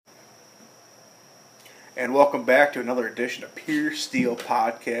And welcome back to another edition of Pure Steel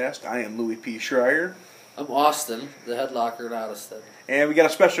Podcast. I am Louis P. Schreier. I'm Austin, the head locker at Ottiston. And we got a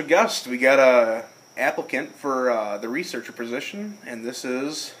special guest. We got a applicant for the researcher position, and this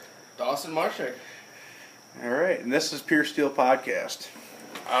is... Dawson Marshak. All right, and this is Pure Steel Podcast.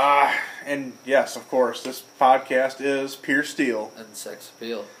 And yes, of course, this podcast is Pure Steel. And sex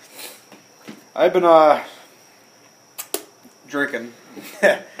appeal. I've been drinking.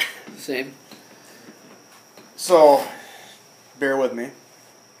 Same. So, bear with me.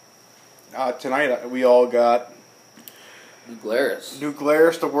 Tonight we all got New Glarus. New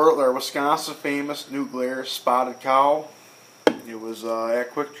Glarus, our Wisconsin famous New Glarus Spotted Cow. It was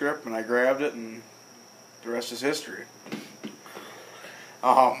at Quick Trip, and I grabbed it, and the rest is history.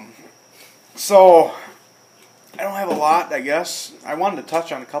 So I don't have a lot, I guess. I wanted to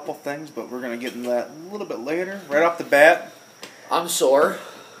touch on a couple things, but we're going to get into that a little bit later. Right off the bat. I'm sore.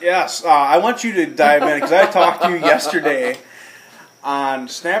 Yes, I want you to dive in, because I talked to you yesterday on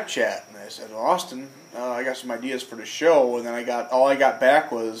Snapchat, and I said, Austin, I got some ideas for the show, and then all I got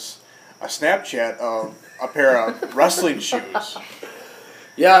back was a Snapchat of a pair of wrestling shoes.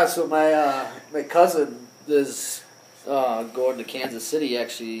 Yeah, so my cousin is going to Kansas City. He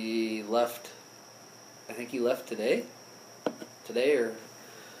actually left, I think he left today or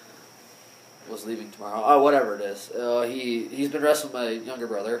was leaving tomorrow. Oh, whatever it is. He's been wrestling my younger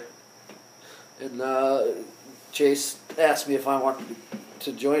brother, and Chase asked me if I wanted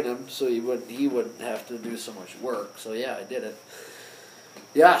to join him, so he wouldn't have to do so much work. So yeah, I did it.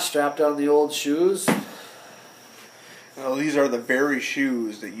 Yeah, strapped on the old shoes. Well, these are the very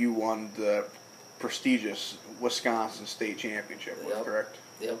shoes that you won the prestigious Wisconsin State Championship with, correct?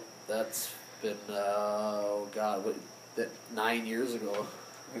 Yep, that's been 9 years ago.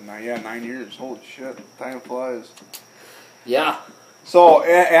 9 years. Holy shit, time flies. Yeah. So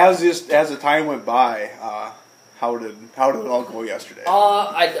as the time went by, how did it all go yesterday?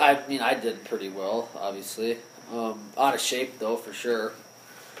 I mean, I did pretty well, obviously. Out of shape though, for sure.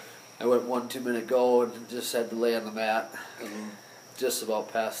 I went 1 2-minute go and just had to lay on the mat and just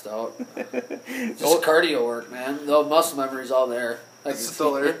about passed out. Just cardio work, man. The muscle memory's all there. It's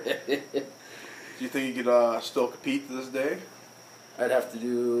still there. Do you think you could still compete to this day? I'd have to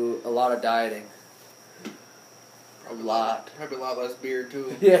do a lot of dieting. Probably a lot less beer,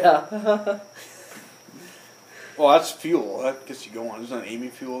 too. Yeah. Well, that's fuel. That gets you going. Isn't that Amy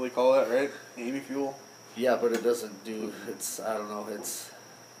fuel they call that, right? Amy fuel? Yeah, but it doesn't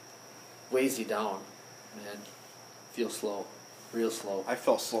weighs you down, man. Feel slow. Real slow. I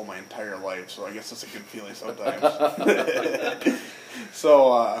felt slow my entire life, so I guess that's a good feeling sometimes.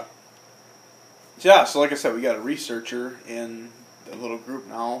 So like I said, we got a researcher in the little group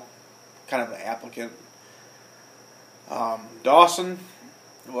now, kind of an applicant. Dawson,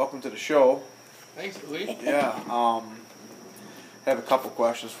 welcome to the show. Thanks, Louis. Yeah, have a couple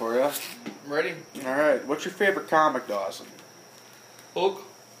questions for you. I'm ready. All right, what's your favorite comic, Dawson? Hulk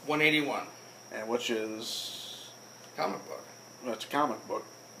 181. And which is... Comic book. That's a comic book.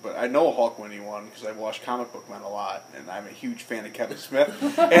 But I know Hulk 181 because I watched Comic Book Men a lot, and I'm a huge fan of Kevin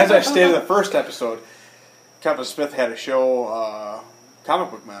Smith. As I stated in the first episode, Kevin Smith had a show,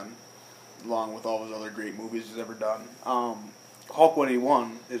 Comic Book Men, along with all his other great movies he's ever done. Hulk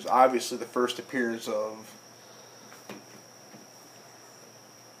 181 is obviously the first appearance of...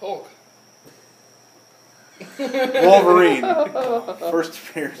 Hulk. Wolverine. First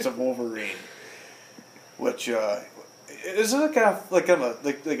appearance of Wolverine. Which, is it like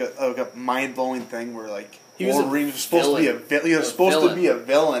a mind-blowing thing where Wolverine was supposed to be a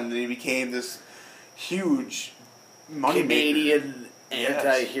villain, and he became this huge money Canadian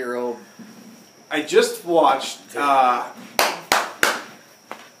anti-hero. I just watched I'm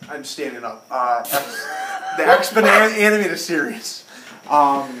standing up. The X-Men animated series.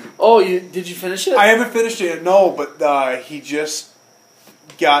 Did you finish it? I haven't finished it, no, but he just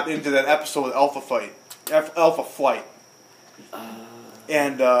got into that episode with Alpha Flight.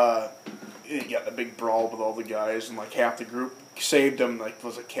 And he got a big brawl with all the guys, and half the group saved him,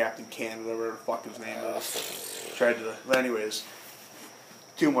 was it Captain Canada, whatever the fuck his name is. But anyways,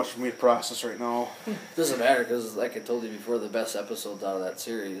 too much for me to process right now. Doesn't matter, because like I told you before, the best episodes out of that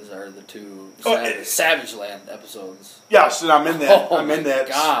series are the two Savage Land episodes. Yes, and I'm in that. Oh, I'm in that.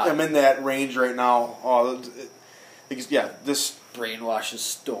 God. I'm in that range right now. This brainwashes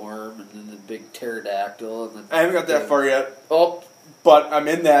Storm, and then the big pterodactyl, and then I haven't got that far yet. Oh, but I'm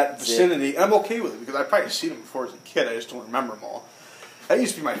in that vicinity, and I'm okay with it because I've probably seen them before as a kid. I just don't remember them all. That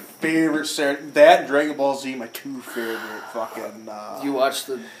used to be my favorite series. That and Dragon Ball Z, my two favorite fucking... You watched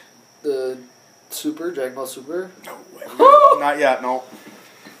the Super, Dragon Ball Super? No, not yet, no.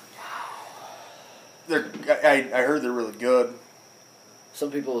 I heard they're really good.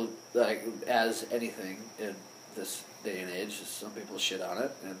 Some people, like, as anything in this day and age, some people shit on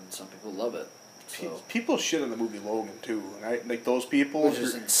it, and some people love it. So. People shit on the movie Logan too, and like those people, Which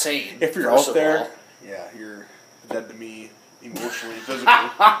is insane. If you're out there, yeah, you're dead to me emotionally and physically.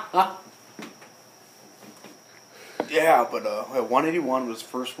 Yeah, but 181 was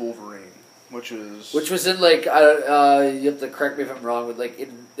first Wolverine, which was in like you have to correct me if I'm wrong, but like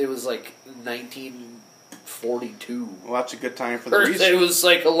it was like 1942. Well, that's a good time for the research. It was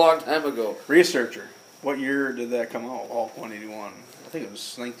like a long time ago. Researcher, what year did that come out? Hulk 181. I think it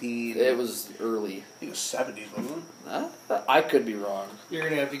was 19. It was early. I think it was 70s, wasn't it? I could be wrong. You're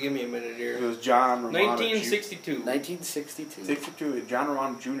gonna have to give me a minute here. It was John Romano. 1962. 1962. 62. John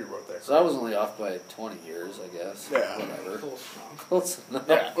Romano Jr. wrote that. So I was only off by 20 years, I guess. Yeah. Whatever. Close enough.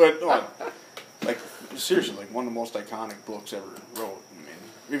 Yeah, but like seriously, like one of the most iconic books ever wrote. I mean,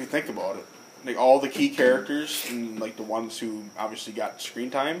 if you think about it, like all the key characters and like the ones who obviously got screen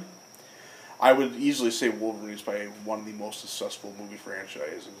time. I would easily say Wolverine is probably one of the most successful movie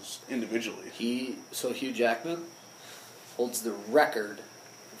franchises individually. Hugh Jackman holds the record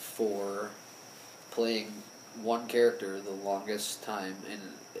for playing one character the longest time in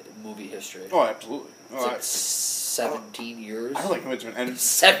movie history. Oh, absolutely. It's like 17 years. I don't think it's been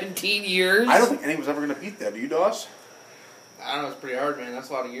 17 years. I don't think anyone's ever going to beat that. Do you, Doss? I don't know. It's pretty hard, man. That's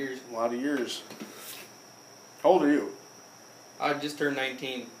a lot of years. A lot of years. How old are you? I just turned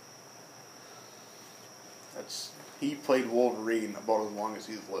 19. He played Wolverine about as long as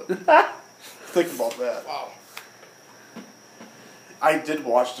he's lived. Think about that. Wow. I did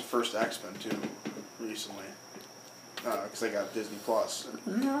watch the first X-Men too recently because I got Disney Plus.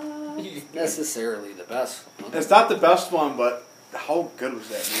 Not necessarily the best one. It's not the best one, but how good was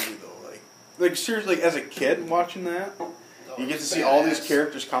that movie though? Like seriously, like, as a kid watching that, you get to see all these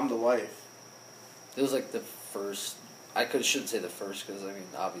characters come to life. It was like the first. Shouldn't say the first because I mean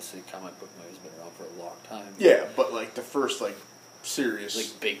obviously comic book movies have been around for a long time. Yeah, but like the first like serious,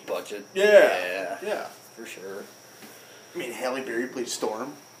 like big budget. Yeah, for sure. I mean, Halle Berry played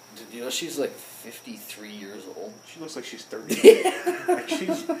Storm. Did you know she's like 53 years old? She looks like she's 30. Like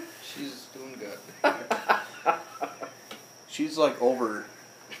she's doing good. She's like over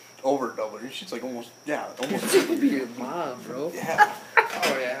double. She's like almost. She could be your mom, bro. Yeah.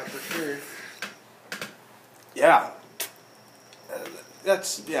 Oh yeah, for sure. Yeah.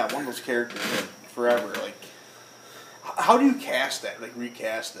 That's one of those characters that forever. Like, how do you cast that? Like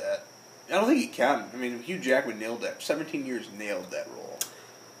recast that? I don't think you can. I mean, Hugh Jackman nailed that. 17 years nailed that role.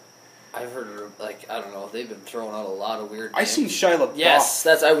 I've heard I don't know. They've been throwing out a lot of weird. I seen Shia LaBeouf. Yes,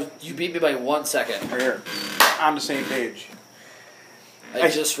 you beat me by 1 second. Right here, on the same page. I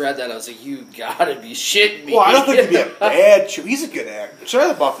just read that. I was like, you gotta be shitting me. Well, I don't think he'd be a bad show. He's a good actor.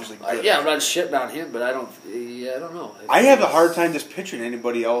 Shia LaBeouf is a good I'm not shitting on him, but I don't know. I have a hard time just picturing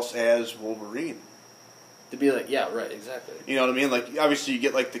anybody else as Wolverine. To be like, yeah, right, exactly. You know what I mean? Like, obviously you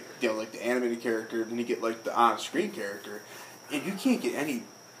get like the the animated character, then you get like the on-screen character, and you can't get any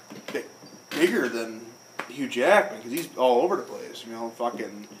bigger than Hugh Jackman because he's all over the place. You know,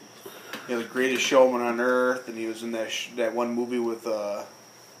 fucking. The Greatest Showman on Earth, and he was in that one movie with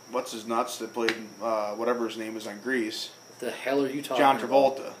what's his nuts that played whatever his name is on Grease. The hell are you talking John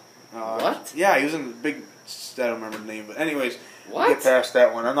about? Travolta. What? Yeah, he was in the big. I don't remember the name, but anyways, what? We'll get past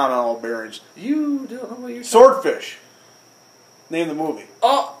that one. I'm not on all bearings. You don't know what you're Swordfish. Name the movie.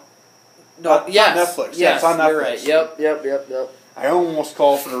 Oh. No. Yes. On Netflix. Yes, it's on Netflix. You're right. Yep. I almost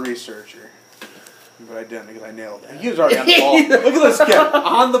called for the researcher. But I didn't because I nailed it. He was already on the ball. Look at this kid.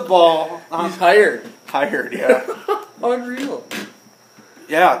 On the ball. He's hired. Hired, yeah. Unreal.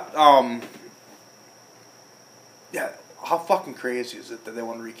 Yeah, how fucking crazy is it that they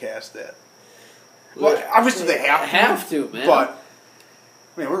want to recast that? Well, obviously they have to, man. But,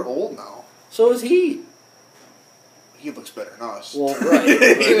 I mean, we're old now. So is he. He looks better than us. Well, right.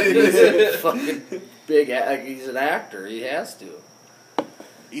 He's a fucking big. He's an actor. He has to.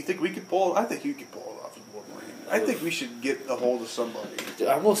 You think we could pull it? I think you could pull it off as Wolverine. I think we should get a hold of somebody. Dude,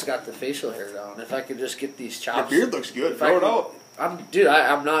 I almost got the facial hair down. If I could just get these chops. Your beard looks good. Throw it out.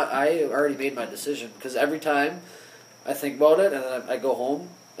 I'm not. I already made my decision because every time I think about it and then I go home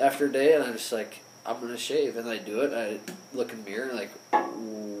after a day and I'm just like, I'm gonna shave, and I do it. I look in the mirror and like,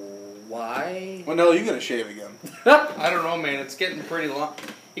 why? Well, no, you're gonna shave again. I don't know, man. It's getting pretty long.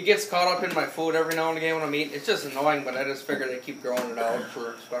 It gets caught up in my food every now and again when I'm eating. It's just annoying, but I just figure they keep growing it out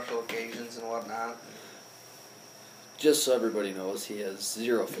for special occasions and whatnot. Just so everybody knows, he has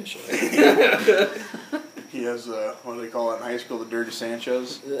zero facial hair. He has, what do they call it in high school, the Dirty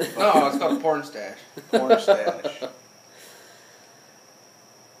Sanchez? No, it's called a porn stash. Porn stash.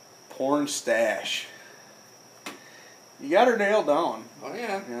 Porn stash. You got her nailed down. Oh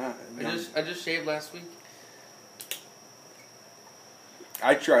yeah. Yeah. I just shaved last week.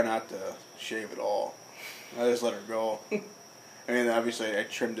 I try not to shave at all. I just let her go. I mean, obviously, I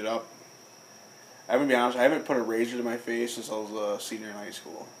trimmed it up. I'm gonna be honest. I haven't put a razor to my face since I was a senior in high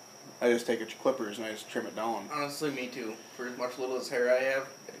school. I just take clippers and I just trim it down. Honestly, me too. For as much little as hair I have,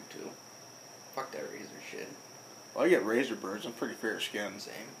 I do too. Fuck that razor shit. Well, I get razor burns. I'm pretty fair skinned.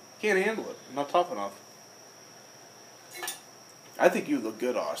 Same. Can't handle it. I'm not tough enough. I think you look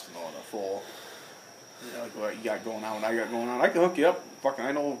good, Austin, though, in a full. You know, like what you got going on, what I got going on. I can hook you up. Fucking,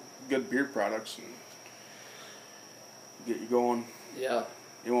 I know good beard products and get you going. Yeah.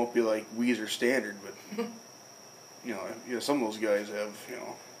 It won't be like Weezer standard, but you know, some of those guys have,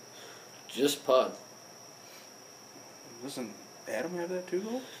 Just Pud. Doesn't Adam have that too,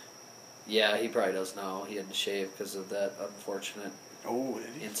 though? Yeah, he probably does now. He had to shave because of that unfortunate Oh, did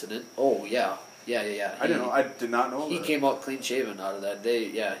he? incident. Oh, yeah. Yeah. I didn't know. I did not know He that. came out clean shaven out of that.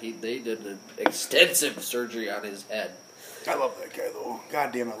 They did an extensive surgery on his head. I love that guy, though.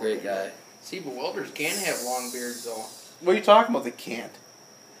 God damn, I love Great that guy. See, but welders can have long beards though. What are you talking about? They can't.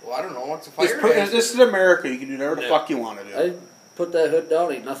 Well, I don't know. What's a fire This is America. You can do whatever the Yeah. fuck you want to do. I put that hood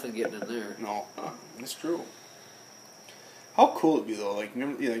down, ain't nothing getting in there. No, it's true. How cool it'd be though, like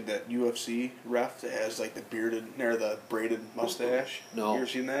remember like that UFC ref that has like the bearded or the braided mustache? No. You ever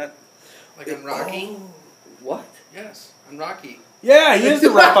seen that? Like on Rocky? Oh, what? Yes, on Rocky. Yeah, he is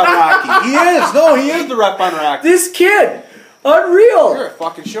the ref on Rocky. He is. No, he is the ref on Rocky. This kid! Unreal! You're a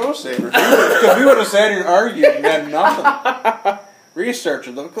fucking show saver. Because we would have sat here and argued and had nothing. Research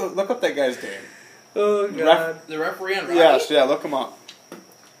it. Look up that guy's name. Oh, God. The referee on Rocky? Yes, yeah, look him up.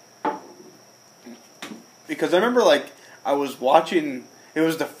 Because I remember, like, I was watching, it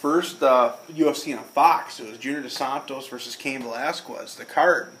was the first UFC on Fox. It was Junior Dos Santos versus Cain Velasquez, the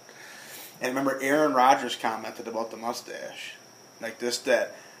card. And I remember Aaron Rodgers commented about the mustache. Like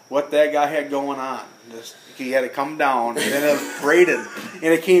what that guy had going on. He had it come down, and then it was braided, and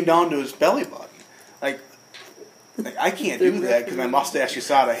it came down to his belly button. Like I can't do that because my mustache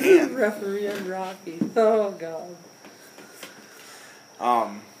is out of hand. Referee and Rocky. Oh, God.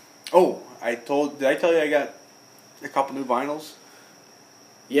 Did I tell you I got a couple new vinyls?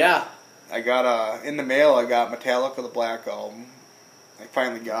 Yeah. I got in the mail. I got Metallica the Black Album. I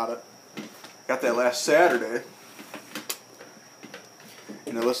finally got it. Got that last Saturday,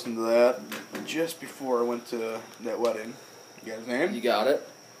 and I listened to that just before I went to that wedding. You got his name? You got it.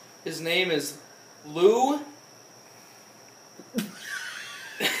 His name is Lou.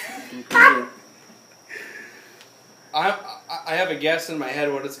 I have a guess in my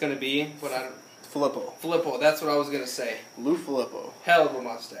head what it's going to be, but I don't. Filippo, that's what I was going to say. Lou Filippo. Hell of a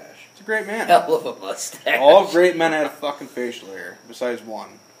mustache. He's a great man. Hell of a mustache. All great men had fucking facial hair, besides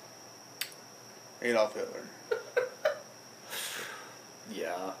one. Adolf Hitler.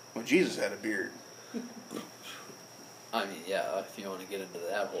 Yeah. Well, Jesus had a beard. I mean, yeah, if you want to get into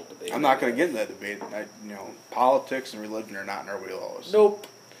that whole debate. I'm not going to get in that debate. Politics and religion are not in our wheelhouse. Nope.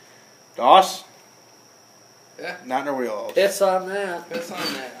 Doss? Yeah. Not in our wheelhouse. It's on that. That's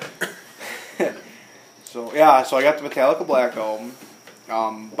on that. So I got the Metallica Black Album.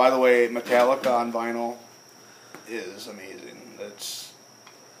 By the way, Metallica on vinyl is amazing. It's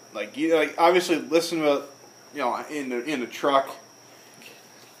like obviously listen to it, in the truck.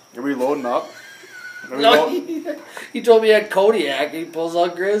 Are we loading up? No, he told me he had Kodiak. He pulls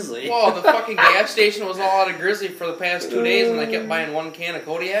out Grizzly. Well, the fucking gas station was all out of Grizzly for the past 2 days, and I kept buying 1 can of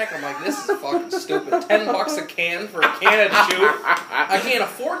Kodiak. I'm like, this is fucking stupid. $10 a can for a can of chew. I can't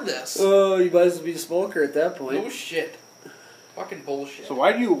afford this. Oh, you might as well be a smoker at that point. No shit. Fucking bullshit. So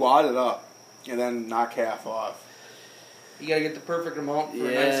why do you wad it up and then knock half off? You gotta get the perfect amount for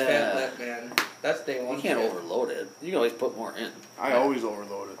a nice fat lip, man. That's day one. You can't shit. overload it. You can always put more in. I always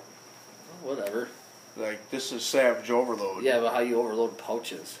overload it. Whatever. Like, this is savage overload. Yeah, but how you overload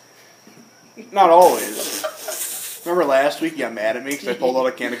pouches? Not always. Remember last week you got mad at me because I pulled out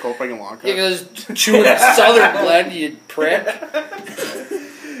a can of Copenhagen Long Cut? You guys chewing a Southern blend, you prick.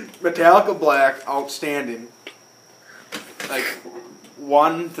 Metallica Black, outstanding. Like,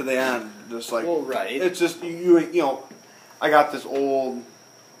 one to the end. Just like, Well, right. It's just, I got this old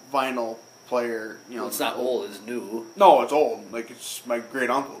vinyl player, Well, it's not old, it's new. No, it's old. Like, it's my great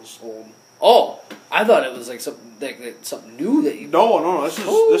uncle's old. Oh, I thought it was like something new that you. No.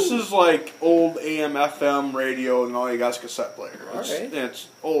 This is like old AM, FM radio, and all you got is cassette player. It's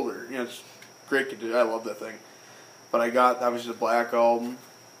older. It's great to do. I love that thing. But I got obviously the Black Album.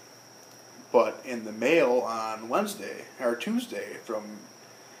 But in the mail on Wednesday or Tuesday from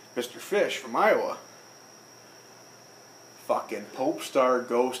Mr. Fish from Iowa, fucking Pope Star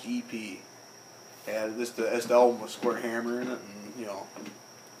Ghost EP. Yeah, it's the album with Squirt Hammer in it, and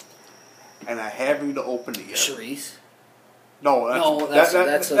and I haven't even opened it yet. Charisse. No, it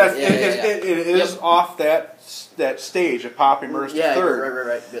is off that stage of Poppy Mercy third.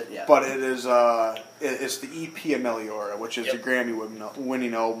 Right. But, yeah. But it is it's the EP Ameliora, which is the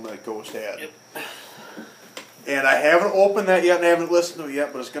Grammy-winning album that Ghost had. Yep. And I haven't opened that yet, and I haven't listened to it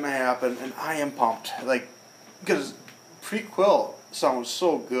yet, but it's going to happen, and I am pumped. Because Prequel sounds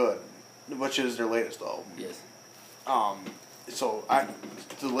so good, which is their latest album. Yes. So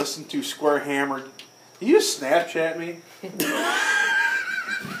to listen to Square Hammer. Did you just Snapchat me?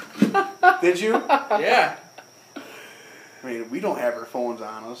 Did you? Yeah. I mean, we don't have our phones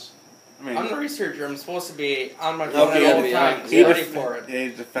on us. I'm the researcher. I'm supposed to be on my phone Okay, all the time. He's ready for it. Yeah,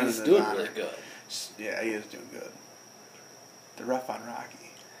 he's defending He's his doing honor. really good. Yeah, he is doing good. The ref on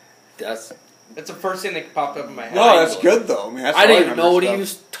Rocky. It's the first thing that popped up in my head. No, that's good though. I mean, that's I didn't even know what stuff. he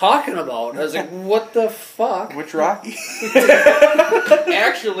was talking about. I was like, what the fuck? Which Rocky?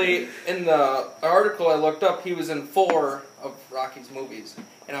 Actually, in the article I looked up, he was in 4 of Rocky's movies,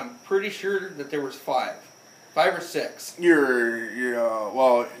 and I'm pretty sure that there was 5 or 6.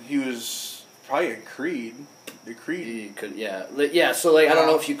 Well, he was probably in Creed. The Creed. You could, yeah. So I don't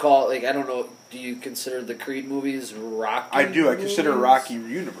know if you call it, I don't know. Do you consider the Creed movies Rocky? I do. I consider movies? Rocky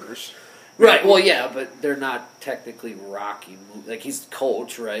universe. Right. Well, yeah, but they're not technically Rocky movies. He's the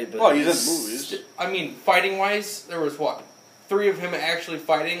coach, right? But He's in movies. I mean, fighting wise, there was 3 of him actually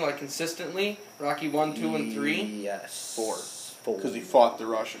fighting consistently. Rocky 1, 2, and 3. Yes. 4. Because he fought the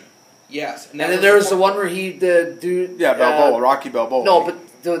Russian. Yes, and then there was the one where the dude. Yeah, Balboa, Rocky Balboa. No, but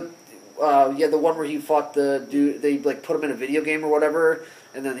the one where he fought the dude. They put him in a video game or whatever,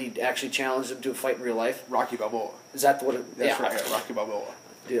 and then he actually challenged him to a fight in real life. Rocky Balboa. Is that what? That's right. Yeah, Rocky Balboa.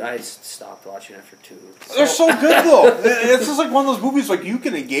 Dude, I stopped watching after 2. They're so good though. It's just like one of those movies you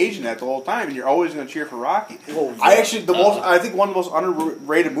can engage in that the whole time, and you're always going to cheer for Rocky. Well, I think one of the most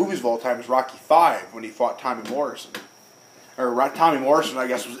underrated movies of all time is Rocky V when he fought Tommy Morrison. Or Tommy Morrison, I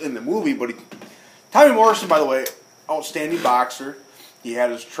guess, was in the movie, but Tommy Morrison, by the way, outstanding boxer. He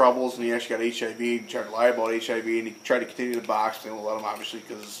had his troubles, and he actually got HIV. He tried to lie about HIV, and he tried to continue to box. They didn't let him, obviously,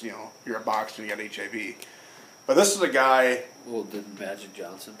 because you're a boxer and you got HIV. But this is a guy. Well, did Magic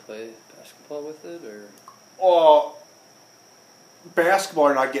Johnson play basketball with it, or? Well, basketball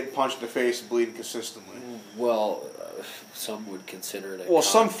are not getting punched in the face and bleeding consistently. Well, some would consider it.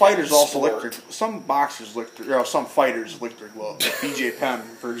 Some fighters also lick some boxers lick some fighters lick their gloves. Like BJ Penn,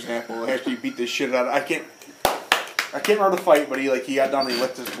 for example, actually beat this shit out of. I can't remember the fight, but he got down and he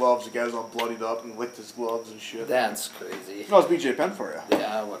licked his gloves. The guy was all bloodied up and licked his gloves and shit. That's crazy. No, it's BJ Penn for you.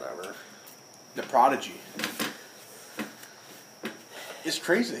 Yeah, whatever. The Prodigy. It's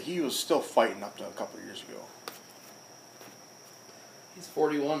crazy that he was still fighting up to a couple of years ago. He's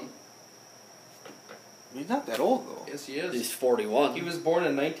 41. He's not that old, though. Yes, he is. He's 41. He was born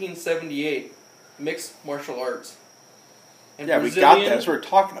in 1978. Mixed martial arts. And we got that. That's what we're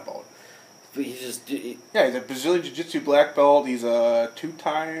talking about. But he's just... he's a Brazilian Jiu-Jitsu black belt. He's a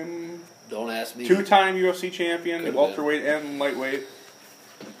two-time... Don't ask me. Two-time UFC champion, Could've welterweight and lightweight.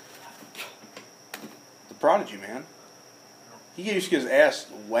 The Prodigy, man. He used to get his ass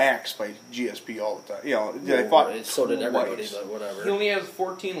waxed by GSP all the time. They fought. So did everybody, twice. but whatever. He only has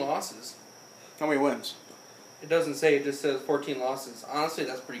 14 losses. How many wins? It doesn't say, it just says 14 losses. Honestly,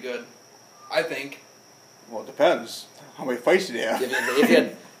 that's pretty good. I think. Well, it depends. How many fights did he have? If you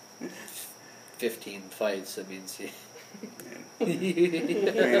had 15 fights, that means he...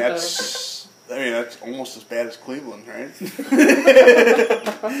 that's almost as bad as Cleveland, right?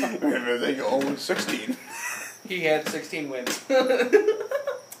 They go 0-16. He had 16 wins. There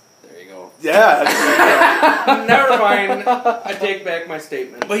you go. Yeah. Never mind. I take back my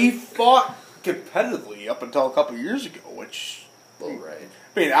statement. But he fought competitively up until a couple of years ago, which... Well, right.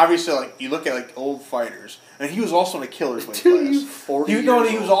 I mean, obviously, you look at old fighters, and he was also in a killer's weight Dude, class. you 40 He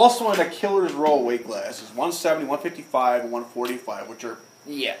years was old. also in a killer's row weight classes: 170, 155, and 145, which are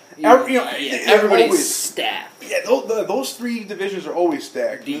Yeah. everybody's Everybody's stacked. Yeah, those 3 divisions are always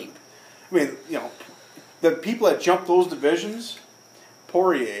stacked. Deep. I mean, the people that jump those divisions,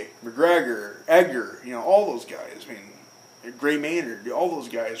 Poirier, McGregor, Edgar, all those guys. I mean, Gray Maynard, all those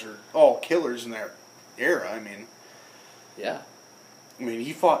guys are all killers in that era. I mean, Yeah.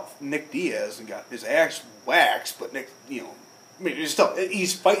 he fought Nick Diaz and got his ass waxed, but Nick,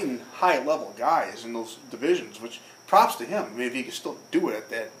 he's fighting high-level guys in those divisions, which props to him. I mean, if he can still do it at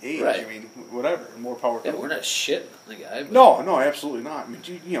that age, Right. Whatever, more power to Yeah, him. we're not shit the guy. But No, absolutely not. I mean,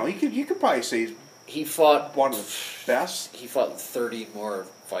 you could probably say he's he fought one of the best. He fought 30 more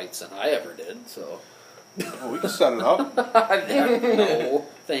fights than I ever did. So Well, we can set it up. No,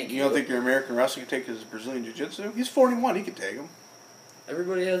 thank you. You don't think your American wrestler can take his Brazilian Jiu-Jitsu? He's 41. He can take him.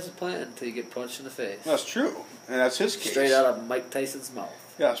 Everybody has a plan until you get punched in the face. That's true, and that's his case. Straight out of Mike Tyson's mouth.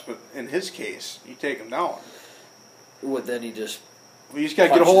 Yes, but in his case, you take him down. Well, then he just You just got to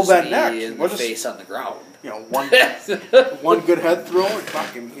get a hold of that punches neck. me in What the just- face on the ground. one good head throw and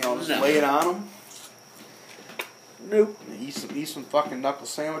fucking, just No. lay it on him. Nope. Eat some fucking knuckle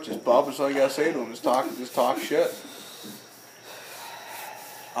sandwiches, bub. That's all you gotta say to him. Just talk shit.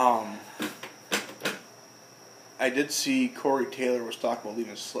 I did see Corey Taylor was talking about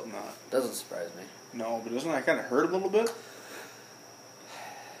leaving Slipknot. Doesn't surprise me. No, but doesn't that kind of hurt a little bit?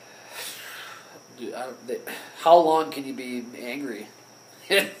 Dude, how long can you be angry?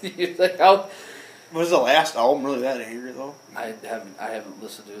 You're like, how? Was the last album really that angry though? I haven't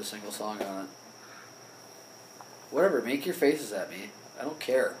listened to a single song on it. Whatever, make your faces at me. I don't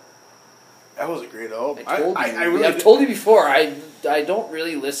care. That was a great album. I told you. I really I've told you before. I don't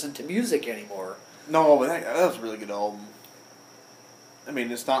really listen to music anymore. No, but that was a really good album. I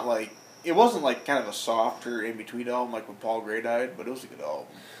mean, it's not like it wasn't like kind of a softer in between album like when Paul Gray died, but it was a good album.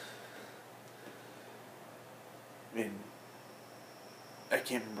 I mean, I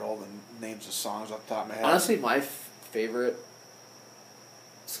can't remember all the names of songs off the top of my head. Honestly, my favorite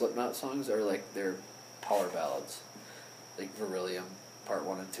Slipknot songs are like their power ballads, like Beryllium, Part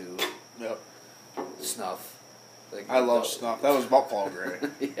 1 and 2, Yep. Snuff. Like I love Snuff. That was about Paul Gray.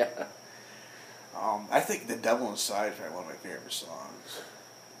 Yeah. I think The Devil Inside is probably one of my favorite songs.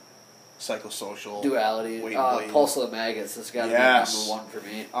 Psychosocial. Duality. Wait and Bleed. Pulse of the Maggots. That's got to Yes. be number one for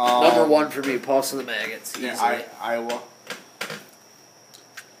me. Number one for me, Pulse of the Maggots. Easily. Yeah, Iowa.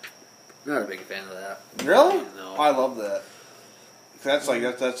 Not a big fan of that. Really? No. I love that. That's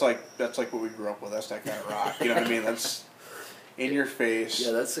like what we grew up with. That's that kind of rock. You know what I mean? That's in your face.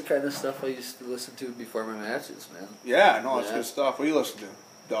 Yeah, that's the kind of stuff I used to listen to before my matches, man. Yeah, no, that's Yeah. good stuff. What do you listen to?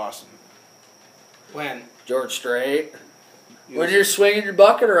 Dawson. When? George Strait. You When listen- you're swinging your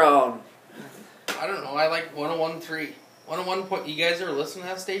bucket around. I don't know. I like 101.3. 101 point. You guys ever listen to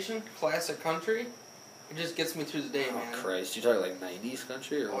that station? Classic country. It just gets me through the day, Oh, man. Christ. You talking like 90s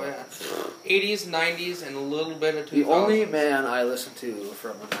country or Oh what? yeah. 80s, 90s, and a little bit of 2000s. The only man I listen to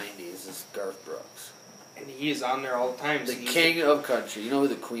from the 90s is Garth Brooks. And he is on there all the time. The so he's- king of country. You know who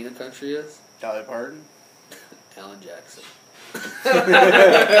the queen of country is? Dolly Parton. Alan Jackson.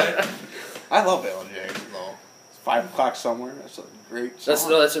 I love Alan Jackson though. It's 5 o'clock somewhere. That's a great song.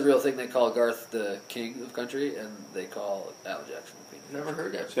 That's a real thing. They call Garth the king of country, and they call Alan Jackson the queen. Never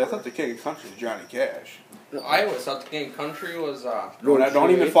heard that. See, I thought the king of country was Johnny Cash. I always thought the king of country was. No, George don't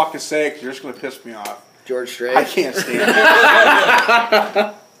even Strait. fucking say it 'cause you're just gonna piss me off. George Strait. I can't stand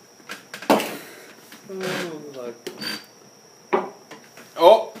it.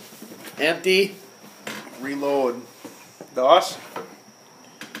 Oh, Empty. reload. Doss,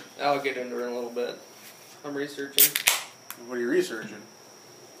 I'll get into it in a little bit. I'm researching. what are you researching?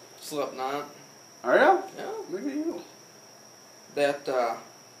 Slipknot. Are you? Yeah. Look at you. That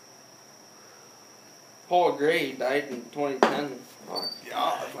Paul Gray died in 2010. Fuck.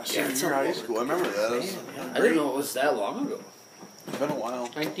 Yeah, my senior year of high school. I remember that. I didn't know it was that long ago. It's been a while.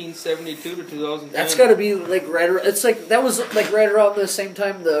 1972 to 2010. That's got to be like right. It's like that was like right around the same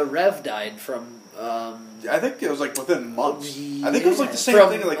time the Rev died from. I think it was like within months. I think it was like the same from,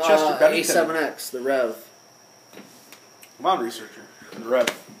 thing like Chester Bennington. A7X, the Rev. Come on, researcher. The Rev.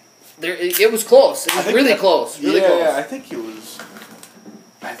 It was close. It was really close. Really yeah, close. I think he was.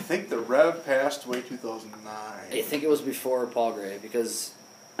 I think the Rev passed away 2009. I think it was before Paul Gray because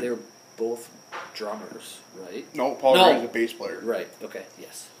they were both drummers, right? No, Paul No. Gray's a bass player. Right. Okay.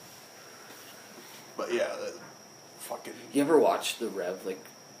 Yes. But yeah, fucking. You ever watch the Rev like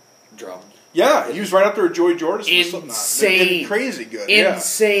drum? Yeah, he was right up there with Joey Jordison. and Slipknot. Insane. They're crazy good. Yeah.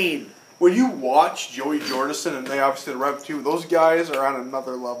 Insane. When you watch Joey Jordison and they obviously the Rev too, those guys are on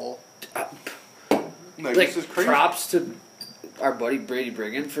another level. Like, Like this is crazy. props to our buddy Brady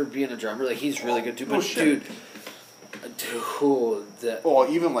Brigham for being a drummer. Like he's really good too. No But shit. dude, that Well,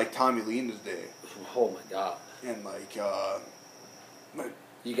 even like Tommy Lee in his day, oh my god. and like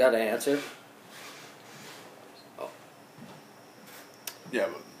You got an answer? yeah,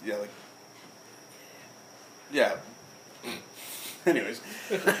 but yeah, like yeah. Anyways,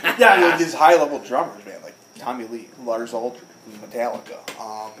 yeah, like these high level drummers, man, like Tommy Lee, Lars Ulrich, Metallica.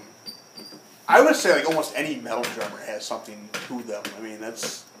 I would say like almost any metal drummer has something to them. I mean,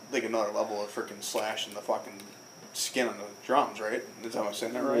 that's like another level of freaking slashing the fucking skin on the drums, right? Is that what I'm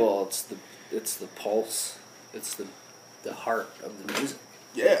saying that right? Well, it's the pulse. It's the heart of the music.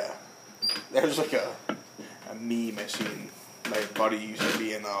 Yeah. There's like a meme I seen. My buddy used to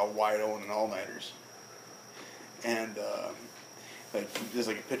be in Wide O and All Nighters. and like there's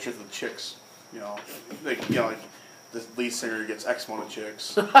like a picture of the chicks, like the lead singer gets X amount of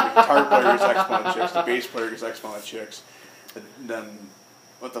chicks, the guitar player gets X amount of chicks, the bass player gets X amount of chicks, and then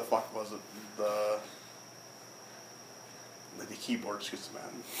what the fuck was it? The keyboardist gets the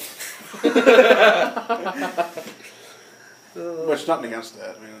man. Which nothing against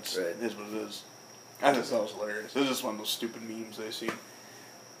that. I mean, it is what it is. I think that was hilarious. It's just one of those stupid memes I see.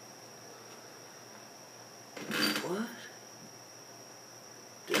 What?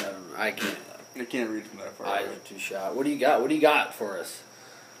 Dude, I don't know. I can't read from that far. Eyes are too shot. What do you got? What do you got for us?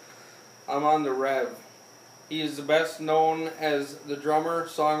 I'm on the Rev. He is the best known as the drummer,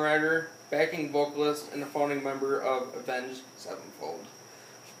 songwriter, backing vocalist, and a founding member of Avenged Sevenfold.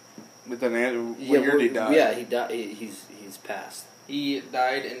 But then, what year did he die? Yeah, he died. He's passed. He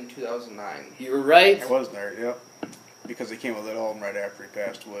died in 2009. You were right. I was there, yep. Because he came with that album right after he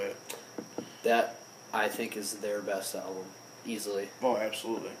passed away. That, I think, is their best album. Easily. Oh,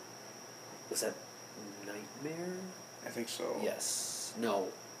 absolutely. Was that Nightmare? I think so. Yes. No.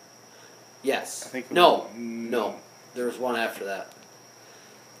 Yes. I think no. There was one after that.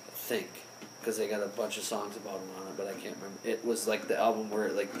 I think. Because they got a bunch of songs about him on it, but I can't remember. It was like the album where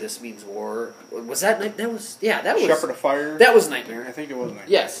like This Means War. Was that that was that was Shepherd of Fire? That was Nightmare. I think it was Nightmare.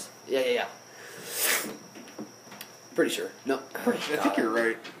 Yes. Yeah. Pretty sure. No. I think you're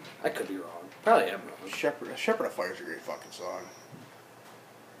right. I could be wrong. Probably am wrong. Shepherd of Fire is a great fucking song.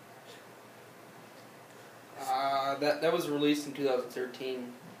 That was released in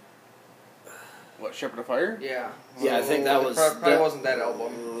 2013. What, Shepherd of Fire? Yeah. Yeah, I think that was... Probably wasn't that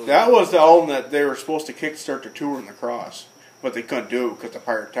album. That was the album that they were supposed to kickstart their tour in La Crosse, but they couldn't do because the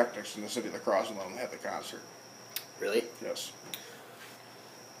pyrotechnics in the city of La Crosse and let them have the concert. Really? Yes.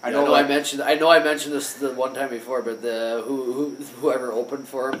 I know I mentioned this the one time before, but whoever opened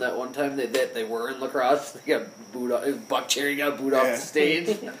for him that one time they were in La Crosse. They got booed off. Buck Cherry got booed off the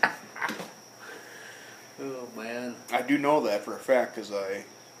stage. Oh man! I do know that for a fact because I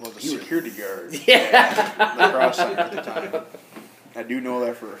was a security guard. Yeah. At La Crosse Center at the time. I do know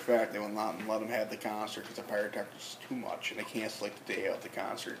that for a fact. They would not let them have the concert because the pyrotechnics was too much, and they canceled like the day of the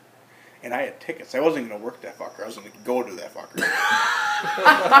concert. And I had tickets. I wasn't going to work that fucker. I was going to go to that fucker.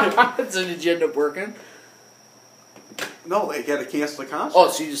 So did you end up working? No, they had to cancel the concert.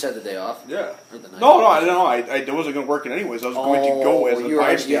 Oh, so you just had the day off? Yeah. Or the night No, off? I wasn't going to work it anyways. I was going to go as a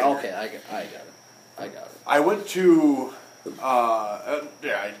bystander. Yeah, okay, I got it. I went to,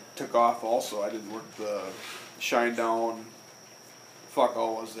 I took off also. I did work the Shinedown, fuck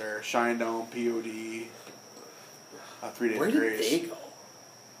all was there. Shinedown, POD, 3 Days Where of did Grace. they go?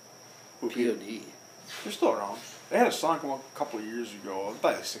 Who, POD. They're still around. They had a song come out a couple of years ago,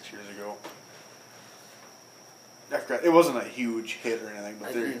 probably like 6 years ago. I forgot. It wasn't a huge hit or anything,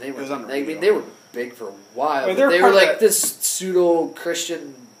 but it was on the radio. They were big for a while. I mean, but they were part of like that- this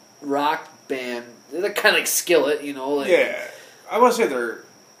pseudo-Christian rock band. They're kind of like Skillet, you know? Like, Yeah. I want to say they're...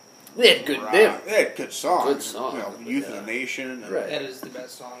 They had good... rock. They They had good songs. Good songs, Youth yeah. of the Nation. And Right. That is the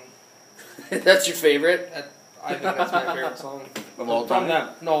best song. That's your favorite? I think that's my favorite song. Of all From time? them.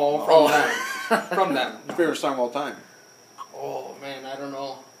 No, from Oh. them. From them. Favorite song of all time? Oh, man, I don't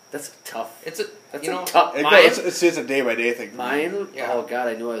know. That's tough. It's a, That's you a know, tough... It's a day-by-day thing for me. Mine? Yeah. Oh, God,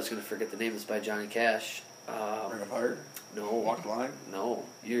 I knew I was going to forget the name. It's by Johnny Cash. Ring of Fire? No. Walk the Line? No.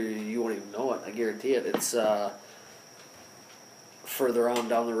 You won't even know it. I guarantee it. It's Further On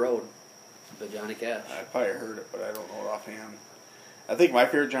Down the Road by Johnny Cash. I probably heard it, but I don't know it offhand. I think my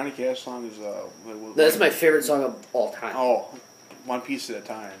favorite Johnny Cash song is... That's my favorite song of all time. Oh, One Piece at a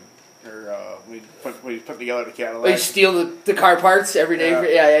Time. Or when he's putting together the Cadillac. Oh, you steal the car parts every day?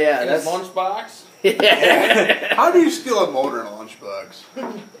 Yeah. Yeah. in his lunchbox. Yeah. How do you steal a motor in a lunchbox?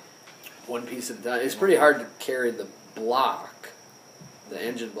 One piece at a time. It's pretty hard to carry the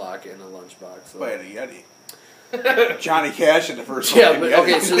engine block in a lunchbox. So. By a Yeti. Johnny Cash in the first Yeah, one. but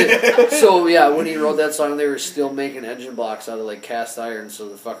okay, so when he wrote that song, they were still making engine blocks out of like cast iron, so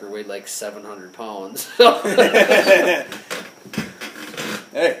the fucker weighed like 700 pounds.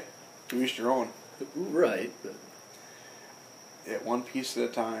 Hey, to each your own. Right. But Yeah, One Piece at a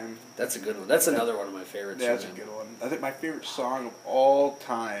Time. that's a good one. That's another one of my favorites. That's a man. good one. I think my favorite song of all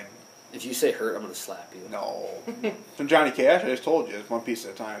time. If you say hurt, I'm going to slap you. No. From Johnny Cash, I just told you, it's One Piece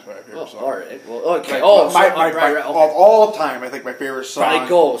at a Time is my favorite Oh, song. all right. Well, okay. Like, Right, okay. okay. Of all time, I think my favorite song. Probably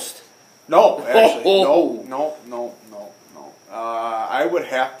Ghost. No, actually, Oh. no. I would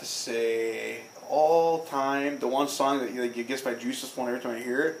have to say all time, the one song that gets my juices flowing every time I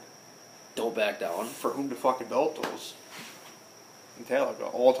hear it. Don't back down. For Whom the Fucking Bell Tolls.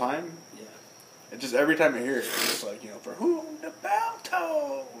 Metallica, all time. Yeah. It just every time I hear it, it's just like, For whom the bell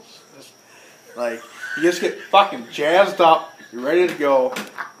tolls. Like, you just get fucking jazzed up. You're ready to go.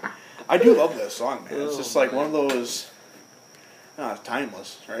 I do love that song, man. It's just like one of those. It's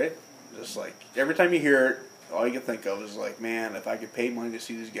timeless, right? Just like every time you hear it, all you can think of is like, man, if I could pay money to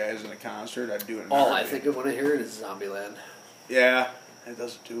see these guys in a concert, I'd do it. All I think of when I hear it is Zombieland. Yeah, it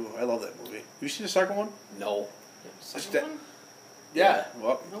does it too. I love that movie. Have you seen the second one? No. Second one? Yeah.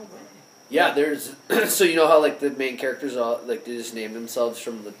 Well, No way. Yeah, there's so you know how like the main characters all like they just name themselves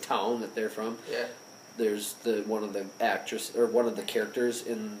from the town that they're from. Yeah. There's one of the actress or one of the characters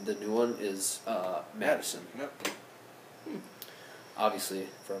in the new one is Madison. Yep. Obviously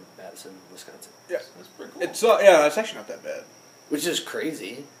from Madison, Wisconsin. Yeah. That's pretty cool. It's it's actually not that bad. Which is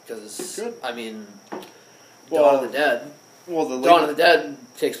crazy because Good. I mean, Well, Dawn of the Dead. Well, the lady, Dawn of the Dead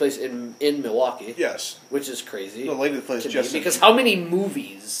takes place in Milwaukee. yes, Which is crazy. the lady that plays to me, Jessica. because how many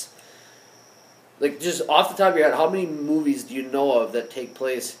movies, like just off the top of your head, how many movies do you know of that take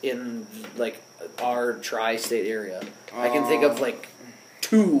place in like our tri-state area? I can think of like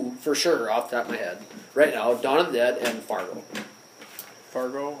 2 for sure off the top of my head right now: Dawn of the Dead and Fargo.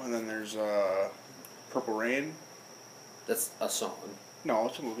 Fargo, and then there's Purple Rain. That's a song. No,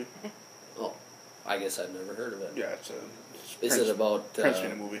 it's a movie. Oh, I guess I've never heard of it. Yeah, it's Is it about Prince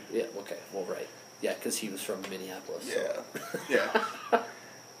made a movie? Yeah. Okay. Well, right. Yeah, because he was from Minneapolis. Yeah, So. yeah.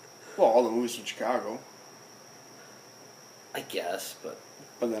 Well, all the movies from Chicago, I guess, but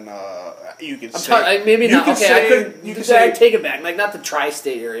but then you could I'm say talking maybe you not. could Okay, say- I could. you could I say take it back. Like not the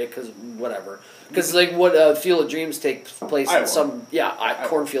tri-state area, because whatever. Because like what Field of Dreams takes place Iowa. in some Iowa.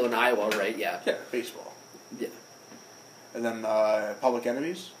 cornfield in Iowa, right? Yeah. yeah, baseball, Yeah. and then Public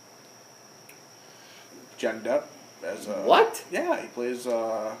Enemies. Johnny Depp as What? Yeah, he plays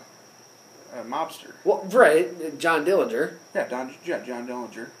a mobster. Well, right. John Dillinger. Yeah, John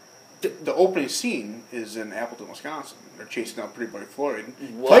Dillinger. The opening scene is in Appleton, Wisconsin. They're chasing out Pretty Boy Floyd,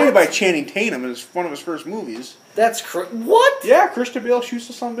 What? played by Channing Tatum. It's one of his first movies. That's what? Yeah, Christian Bale shoots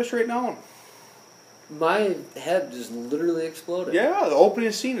the son of a bitch right now. My head just literally exploded. Yeah, the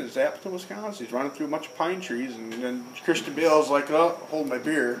opening scene is Appleton, Wisconsin. He's running through a bunch of pine trees, and then Christian Bale's like, "Oh, hold my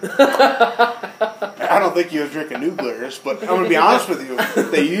beer." I don't think he was drinking New Glarus, but I'm going to be honest with you.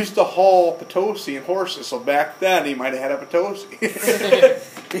 They used to haul Potosi and horses, so back then he might have had a Potosi.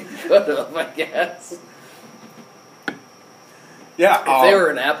 Could have, I guess. Yeah, If they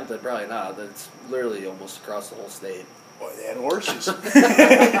were in Appleton, probably not. That's literally almost across the whole state. boy, they had horses.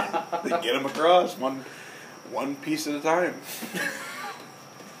 They get them across one piece at a time.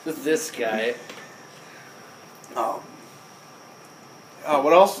 This guy.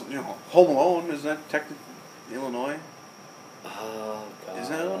 What else? Home Alone, isn't that technically Illinois? Oh, God.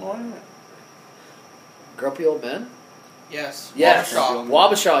 Isn't that Illinois? Grumpy Old Men? Yes. Yes. Wabasha.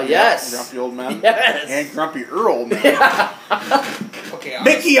 Wabasha, yes. Grumpy Old Man. Yes. And Grumpy Earl Man. Okay.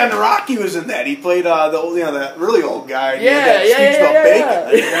 Mickey on the Rocky was in that. He played the old, that really old guy. And he had that Yeah, speech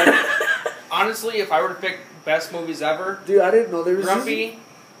about bacon. yeah. Honestly, if I were to pick best movies ever, Dude, I didn't know there was Grumpy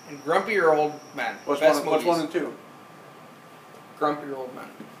and Grumpier Old Men. What's best what's movies. 1 and 2? Grumpier Old Men.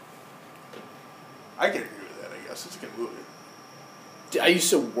 I can agree with that. I guess it's a good movie. Dude, I used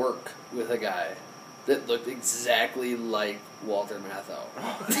to work with a guy that looked exactly like Walter Matthau.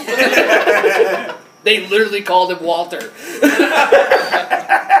 They literally called him Walter.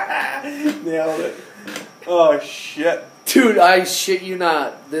 Nailed it. Oh shit. Dude, I shit you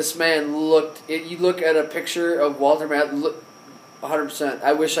not. This man looked. You look at a picture of Walter Matthau. Look, 100%.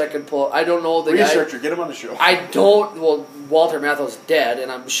 I wish I could pull. I don't know the guy. Researcher, get him on the show. I don't. Well, Walter Matthau's dead,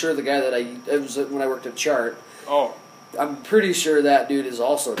 and I'm sure the guy that it was when I worked at Chart. Oh, I'm pretty sure that dude is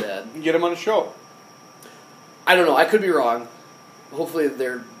also dead. get him on the show. I don't know. I could be wrong. Hopefully,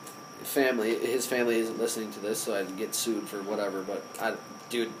 his family isn't listening to this, so I can get sued for whatever. But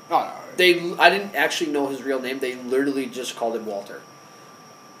dude, Oh, no. I didn't actually know his real name. They literally just called him Walter.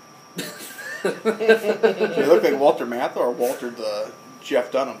 Does he look like Walter Matthau or Walter the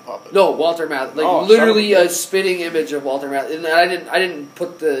Jeff Dunham puppet? No, Walter Matthau. Like Oh, literally son of a spitting image of Walter Matthau. And I didn't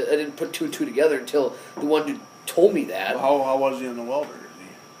put 2 and 2 together until the one dude told me that. Well, how was he in the welder? Is he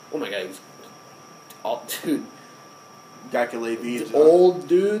Oh my god, he was dude. guy could lay beads? Old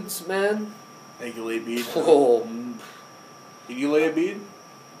dudes, man. They could lay beads. Oh, Did you lay a bead?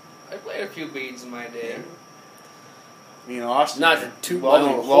 I played a few beads in my day. Me and Austin. Not did too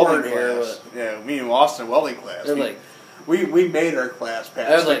welding horn here, class. Yeah, me and Austin welding class. they're like We made our class pass.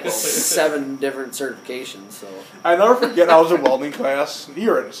 I have like welding. 7 different certifications. So I never forget. I was in welding class. You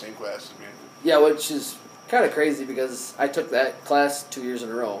were in the same class as me. yeah, which is kind of crazy because I took that class 2 years in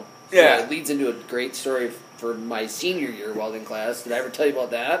a row. So Yeah. it leads into a great story for my senior year welding class. Did I ever tell you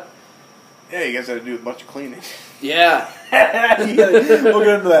about that? Yeah, you guys had to do a bunch of cleaning. Yeah. We'll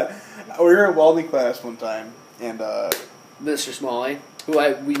get into that. we were in welding class one time, and Mr. Smalley, we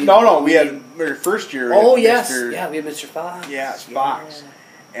had our first year. Oh we yes, Mr. yeah, we had Mr. Fox. Yeah, it's Fox,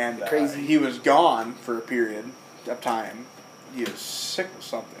 and Crazy. he was gone for a period of time. He was sick with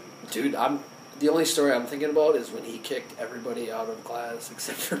something. Dude, the only story I'm thinking about is when he kicked everybody out of class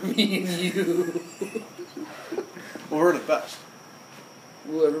except for me and you. Well, we're the best.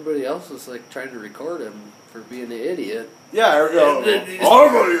 Well, everybody else was like trying to record him for being an idiot. Yeah, I remember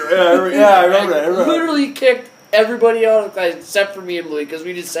that. Literally kicked everybody out of class except for me and Louie because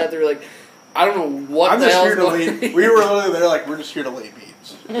we just sat there like, I don't know what the hell's going on. We were literally there like, we're just here to lay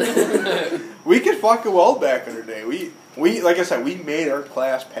beads. We could fucking weld back in the day. We like I said, we made our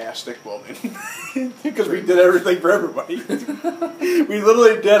class pass stick welding because we did everything for everybody. We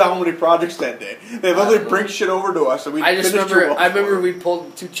literally did how many projects that day. They literally bring shit over to us, and we. I remember we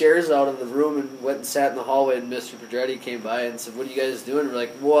pulled 2 chairs out of the room and went and sat in the hallway, and Mr. Pedretti came by and said, "What are you guys doing?" And we're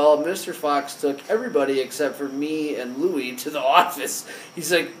like, "Well, Mr. Fox took everybody except for me and Louie to the office."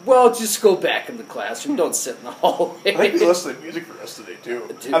 He's like, "Well, just go back in the classroom. Don't sit in the hallway." I think we listened to music for the rest of the day too.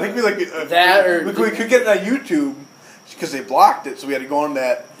 Dude, I think we we could get it on YouTube. Because they blocked it, so we had to go on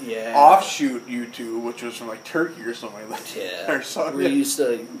that offshoot YouTube, which was from like Turkey or something like that. Yeah, or something.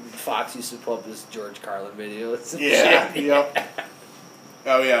 Fox used to pull up his George Carlin videos. Yeah, yep.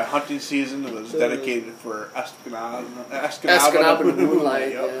 Oh yeah, hunting season was dedicated for Escanaba and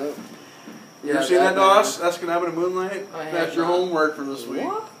Moonlight. Yep. Yeah. You ever seen that, Doss? Escanaba and Moonlight? That's your homework for this week.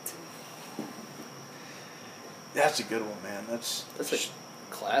 What? That's a good one, man. That's a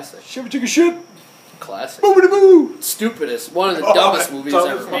classic. Should we take a shit? Classic. Boobity-boo! Stupidest. One of the dumbest movies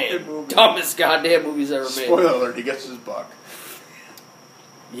ever made. Dumbest goddamn movies ever made. Spoiler alert, he gets his buck.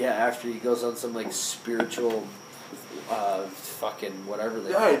 Yeah, after he goes on some like spiritual fucking whatever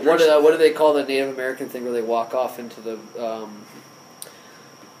they what do they call the Native American thing where they walk off into the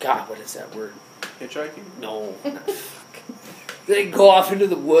God, what is that word? Hitchhiking? No. They go off into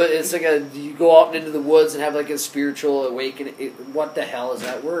the woods. It's like you go out into the woods and have like a spiritual awakening. What the hell is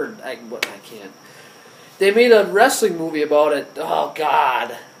that word? I can't. They made a wrestling movie about it. Oh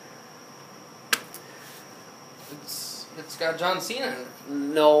God! It's got John Cena in it.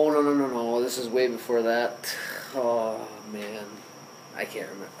 No. This is way before that. Oh man, I can't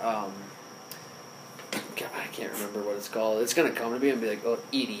remember. God, I can't remember what it's called. It's gonna come to me and be like, "Oh,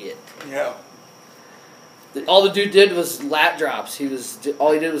 idiot!" Yeah. All the dude did was lat drops.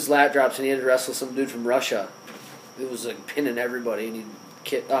 All he did was lat drops, and he had to wrestle some dude from Russia. It was like pinning everybody, and he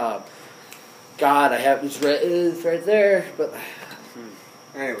God, it's right there, but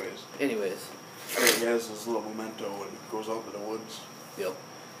Anyways. He has his little memento and goes out to the woods. Yep.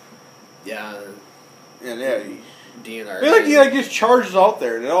 Yeah. And yeah, DNR. He just charges out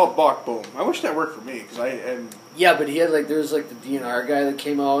there and it all buck boom. I wish that worked for me because I am. Yeah, but he had there was the DNR guy that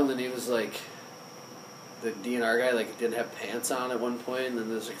came out and then he was the DNR guy didn't have pants on at one point and then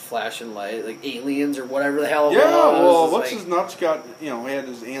there's flashing light aliens or whatever the hell. Yeah, well, what's his nuts got? He had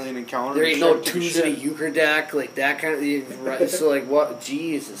his alien encounter. There ain't no Tuesday Euchredack that kind of. So what?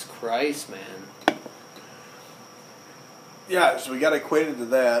 Jesus Christ, man. Yeah, so we got acquainted to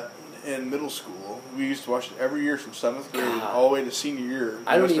that in middle school. We used to watch it every year from 7th grade all the way to senior year.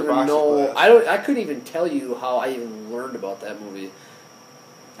 I don't even know. I couldn't even tell you how I even learned about that movie.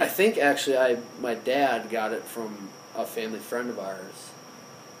 I think actually my dad got it from a family friend of ours.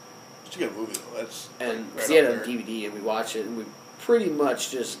 It's a good movie though. And he had it on DVD and we watched it and we pretty much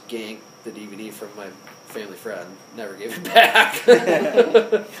just ganked the DVD from my family friend. Never gave it back.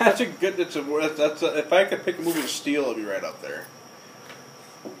 That's if I could pick a movie to steal, it'd be right up there.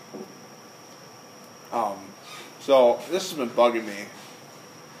 So this has been bugging me.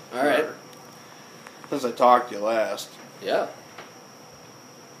 All right. Since I talked to you last. Yeah.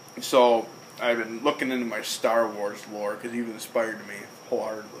 So I've been looking into my Star Wars lore because you've inspired me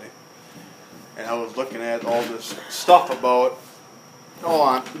wholeheartedly. And I was looking at all this stuff about. Hold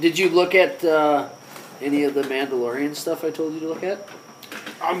on. Did you look at any of the Mandalorian stuff I told you to look at?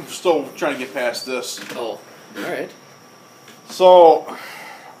 I'm still trying to get past this. Oh, all right. So,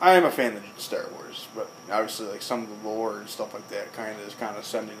 I am a fan of Star Wars, but obviously, some of the lore and stuff like that is kind of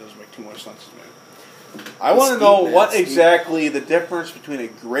sending doesn't make too much sense to me. I want to know what exactly the difference between a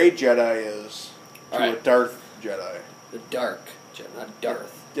gray Jedi is to a Darth Jedi. The Dark Jedi, not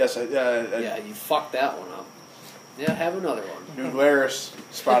Darth. Yes, yeah, you fucked that one up. Yeah, have another one. New Glarus,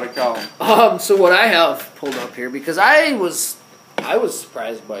 Spotted Cow. So what I have pulled up here, because I was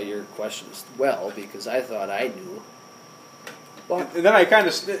surprised by your questions, because I thought I knew. But, and then I kind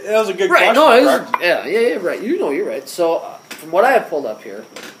of, it was a good question. No, yeah, right. You're right. So, from what I have pulled up here,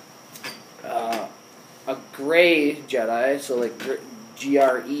 a gray Jedi, so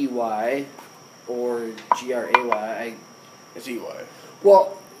Grey or Gray. It's EY.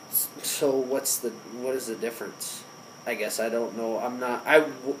 Well, so what is the difference? I guess I don't know.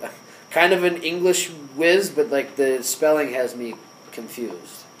 Kind of an English whiz, but like the spelling has me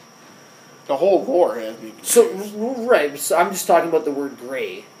confused. The whole lore has me confused. So right, so I'm just talking about the word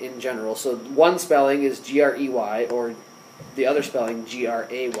gray in general. So one spelling is Grey or the other spelling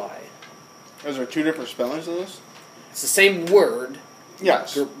Gray. Is there two different spellings of this? It's the same word.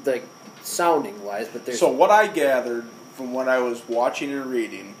 Yes. Like sounding wise, but there's So what I gathered from what I was watching and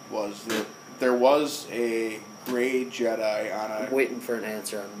reading was that there was a gray Jedi on a... I'm waiting for an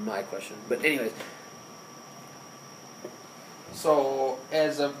answer on my question. But anyways, So,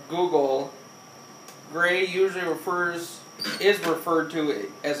 as of Google, gray usually is referred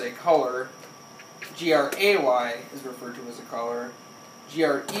to as a color. Gray is referred to as a color.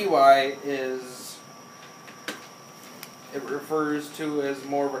 Grey it refers to as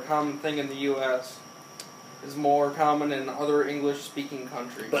more of a common thing in the U.S. Is more common in other English-speaking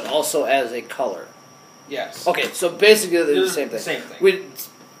countries. but also as a color. Yes. Okay, so basically they're the same thing. Same thing.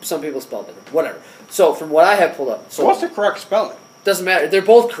 Some people spell different. Whatever. So from what I have pulled up, So what's the correct spelling? doesn't matter. They're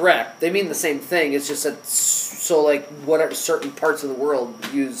both correct. They mean the same thing. It's just that whatever certain parts of the world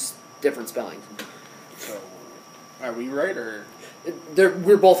use different spellings. So, are we right or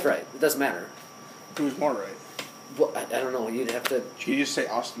We're both right. It doesn't matter. who's more right? Well, I don't know. You'd have to Should you just say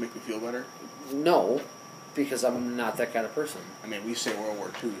us to make me feel better? know, because I'm not that kind of person. I mean, we say World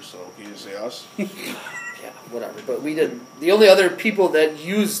War II, so can you just say us? Yeah, whatever. But we didn't. The only other people that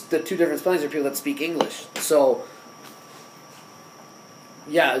use the two different spellings are people that speak English. So,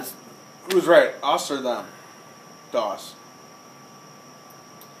 yeah, Who's right, us or them? DOS.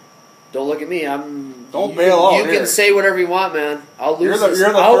 don't look at me. Don't bail out You here. can say whatever you want, man. I'll lose. You're the this.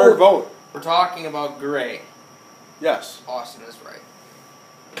 third vote. We're talking about gray. Yes. Austin is right.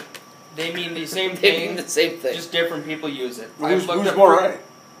 They mean the same They thing. mean the same thing. Just different people use it. Who's more right?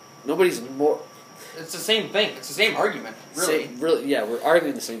 Nobody's more. It's the same thing. It's the same argument, really. Really, yeah, we're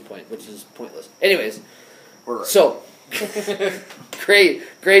arguing the same point, which is pointless. Anyways, We're right. so gray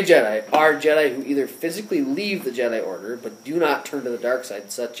Jedi are Jedi who either physically leave the Jedi Order but do not turn to the dark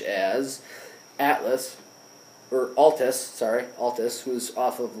side, such as Altus, who's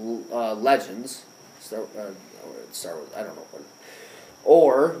off of Legends, Star Wars. I don't know what.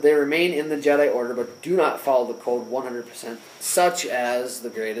 Or they remain in the Jedi Order but do not follow the code 100%, such as the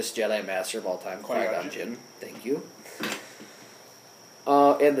greatest Jedi Master of all time, Qui-Gon Jinn. Thank you.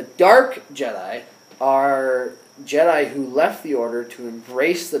 And the Dark Jedi are Jedi who left the Order to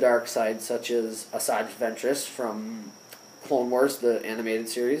embrace the dark side, such as Asajj Ventress from Clone Wars, the animated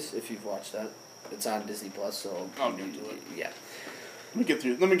series, if you've watched that. It's on Disney Plus, so I'll get to it. Yeah. Let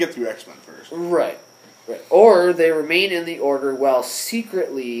me get through X-Men first. Right. Or they remain in the Order while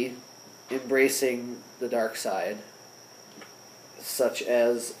secretly embracing the dark side, such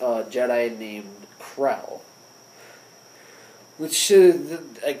as a Jedi named Krell. Which,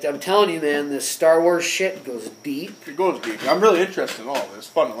 I'm telling you, man, this Star Wars shit goes deep. It goes deep. I'm really interested in all of it. It's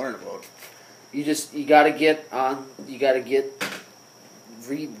fun to learn about. You gotta get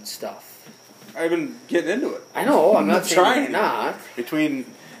reading stuff. I've been getting into it. I know, I'm not saying trying. you're not. Between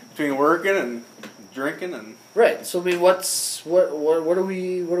working and drinking and... Right, so I mean, what are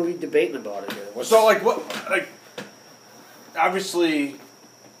we debating about it here? So, obviously,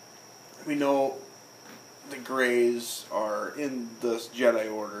 we know the Greys are in the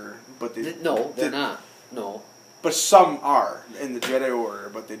Jedi Order, but they're not. No. But some are in the Jedi Order,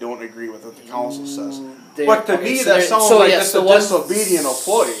 but they don't agree with what the Council says. But to me, that sounds like just a disobedient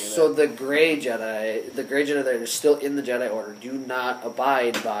employee. So the Grey Jedi that are still in the Jedi Order do not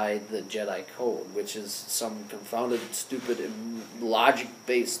abide by the Jedi Code, which is some confounded, stupid,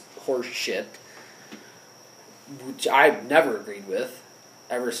 logic-based horse shit, which I've never agreed with,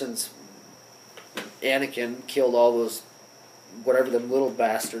 ever since Anakin killed all those, whatever the little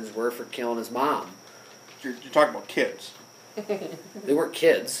bastards were, for killing his mom. You're talking about kids. They weren't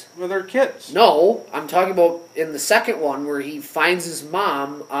kids. Well, they're kids. No, I'm talking about in the second one where he finds his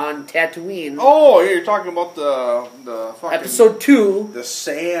mom on Tatooine. Oh, yeah, you're talking about the fucking... Episode 2. The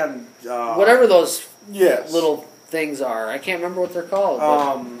sand... whatever those yes. little things are. I can't remember what they're called.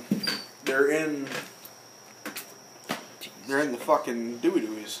 They're in the fucking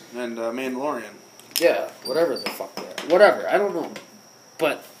Dewey-Deweys and Mandalorian. Yeah, whatever the fuck they are. Whatever, I don't know.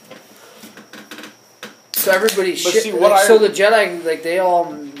 But... So everybody shit. So the Jedi, they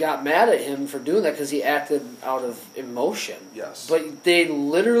all got mad at him for doing that because he acted out of emotion. Yes. But they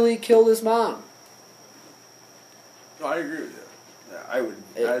literally killed his mom. No, I agree with you.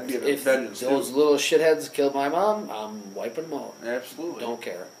 I'd be a If vengeance those too. little shitheads killed my mom, I'm wiping them out. Absolutely. Don't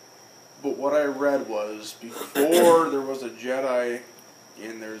care. But what I read was before there was a Jedi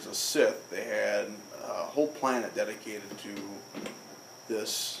and there's a Sith, they had a whole planet dedicated to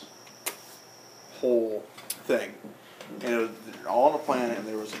this whole thing. And it was all on a planet, and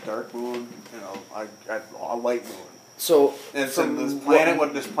there was a dark moon and a light moon. So And so this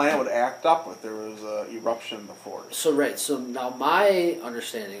planet would act up if there was an eruption in the Force. So right. So now my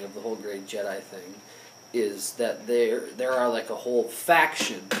understanding of the whole Grey Jedi thing is that there are like a whole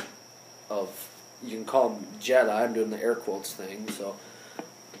faction of, you can call them Jedi. I'm doing the air quotes thing. So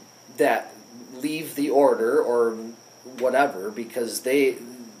that leave the Order or whatever because they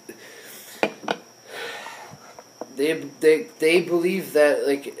believe that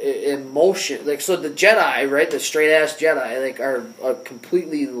like emotion, like, so the Jedi, right, the straight ass Jedi, like, are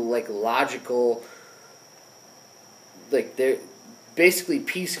completely like logical, like they're basically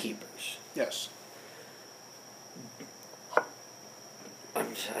peacekeepers. Yes.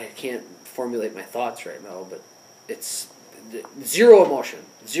 I can't formulate my thoughts right now, but it's zero emotion,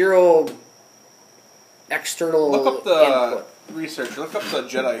 zero external Look up the input. research. Look up the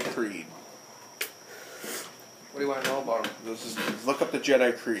Jedi Creed. What do you want to know about them? Look up the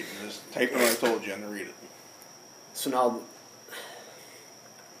Jedi Creed. Just type in what I told you and read it. So now,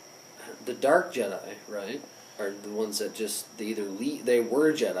 the Dark Jedi, right, are the ones that just they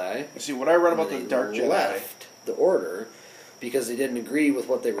were Jedi. See, what I read about and the they Dark Jedi. left the Order because they didn't agree with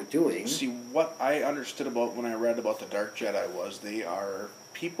what they were doing. See, what I understood about when I read about the Dark Jedi was they are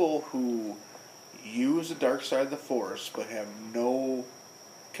people who use the dark side of the Force but have no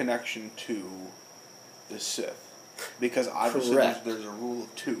connection to the Sith. Because obviously there's a rule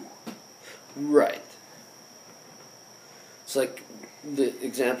of two. Right. It's like the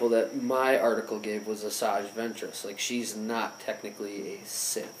example that my article gave was Asajj Ventress. Like, she's not technically a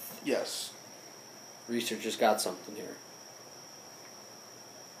Sith. Yes. Researchers got something here.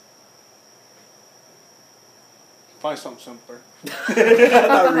 Find something simpler.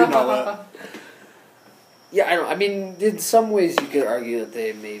 Not reading all that. Yeah, I don't. I mean, in some ways, you could argue that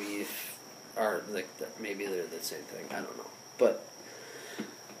they maybe are like maybe they're the same thing. I don't know, but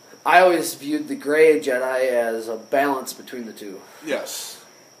I always viewed the Grey Jedi as a balance between the two. Yes.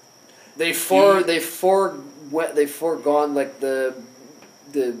 They've foregone like the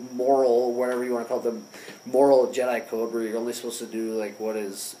moral, whatever you want to call it, the moral Jedi code, where you're only supposed to do like what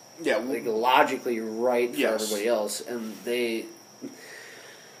is like logically right for everybody else, and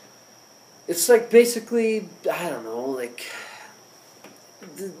it's like basically, I don't know, like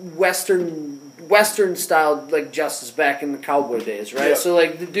the Western style like justice back in the cowboy days, right? Yeah. So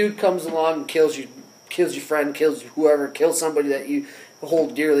like the dude comes along and kills your friend, kills whoever, kills somebody that you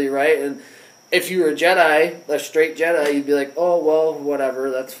hold dearly, right? And if you were a Jedi, a straight Jedi, you'd be like, oh, well, whatever,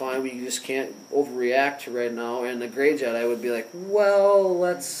 that's fine. We just can't overreact right now. And the Grey Jedi would be like, well,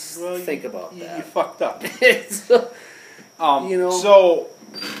 let's think about that. You fucked up. So, So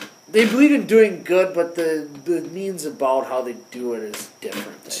they believe in doing good, but the means about how they do it is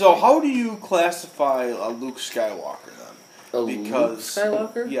different. So how do you classify a Luke Skywalker then? Luke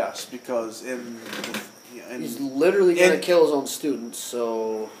Skywalker? Yes, because he's literally going to kill his own students,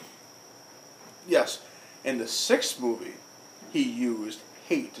 so... Yes. In the 6th movie, he used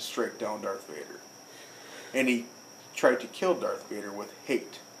hate to strike down Darth Vader. And he tried to kill Darth Vader with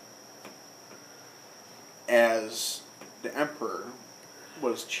hate. As the Emperor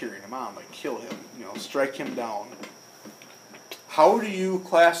was cheering him on, like, kill him, strike him down. How do you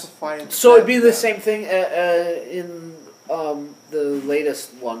classify it? So it'd be the same thing in the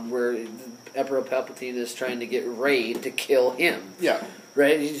latest one, where Emperor Palpatine is trying to get Rey to kill him. Yeah.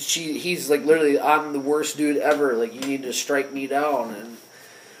 Right? He's like, literally, I'm the worst dude ever. Like, you need to strike me down. And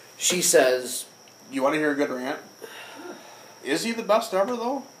she says... You want to hear a good rant? Is he the best ever,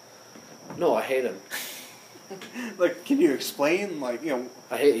 though? No, I hate him. Like, can you explain,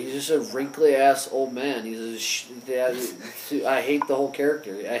 he's just a wrinkly-ass old man. I hate the whole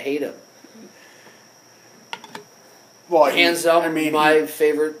character. I hate him. Well, hands down, my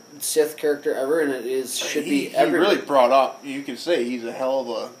favorite Sith character ever, and should be everywhere. He really brought up, you can say, he's a hell of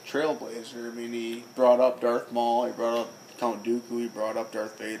a trailblazer. I mean, he brought up Darth Maul, he brought up Count Dooku, he brought up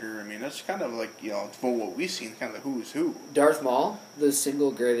Darth Vader. I mean, that's kind of like, from what we've seen, kind of the who's who. Darth Maul, the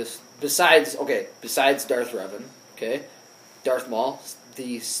single greatest, besides Darth Revan, okay? Darth Maul,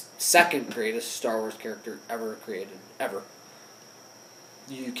 the second greatest Star Wars character ever created, ever.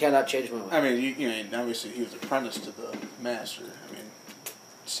 You cannot change my mind. I mean, obviously he was apprenticed to the master. I mean,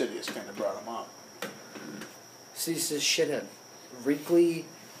 Sidious kind of brought him up. Sidious is shithead. Wrinkly,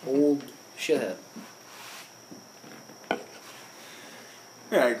 old shithead.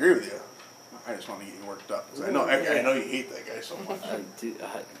 Yeah, I agree with you. I just want to get you worked up. 'Cause I know you hate that guy so much. I do.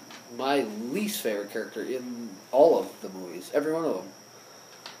 My least favorite character in all of the movies, every one of them.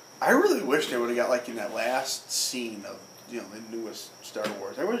 I really wish they would have got like in that last scene of the newest Star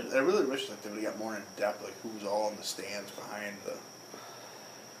Wars. I really wish that they would have got more in depth, like who was all in the stands behind the.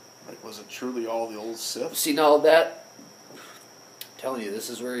 Like, was it truly all the old Sith? See, now that I'm telling you, this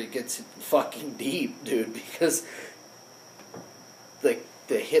is where it gets fucking deep, dude. Because like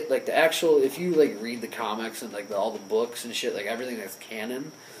the actual, if you like read the comics and like all the books and shit, like everything that's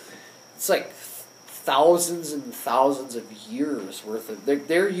canon, it's like thousands and thousands of years worth of.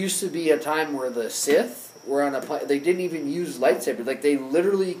 There used to be a time where the Sith were on a planet. They didn't even use lightsabers. Like they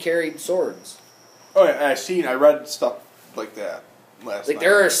literally carried swords. Oh yeah, I read stuff like that last night.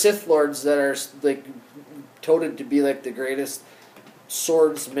 There are Sith lords that are like touted to be like the greatest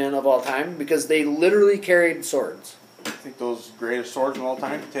swordsmen of all time because they literally carried swords. I think those greatest swords of all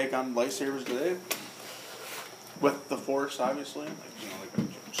time can take on lightsabers today. With the Force, obviously.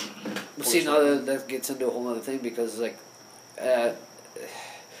 See, now that gets into a whole other thing because, like,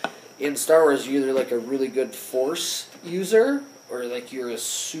 in Star Wars, you're either like a really good Force user or like you're a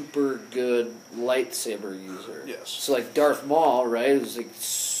super good lightsaber user. Yes. So, like Darth Maul, right, who's like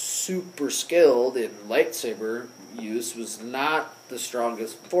super skilled in lightsaber use, was not the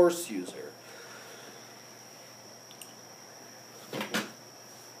strongest Force user.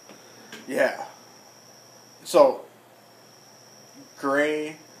 Yeah. So,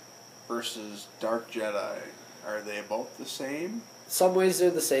 Gray versus Dark Jedi, are they both the same? Some ways they're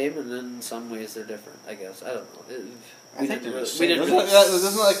the same, and then in some ways they're different, I guess. I don't know. I think they're the same.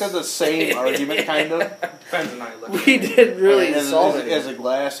 Isn't like the same argument, kind of? Depends on how you look at it. We didn't really solve it. Is a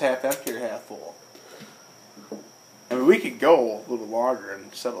glass half empty or half full? I mean, we could go a little longer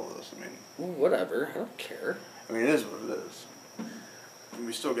and settle this. I mean, Well, whatever. I don't care. I mean, it is what it is. And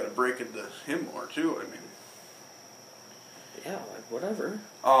we still got to break into him more, too. I mean, Yeah, like, whatever.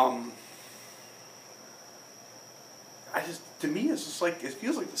 To me, it's just like, it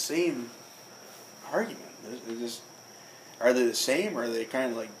feels like the same argument. Are they the same, or are they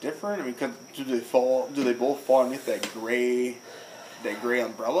kind of like different? I mean, do they both fall underneath that gray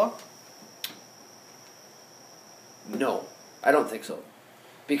umbrella? No, I don't think so.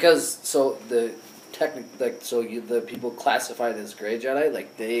 Because, so, the people classified as gray Jedi,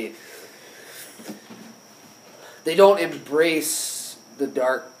 like, they don't embrace the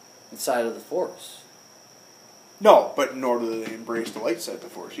dark side of the Force. No, but nor do they embrace the light side of the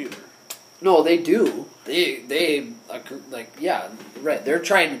Force either. No, they do. They like, yeah, right. They're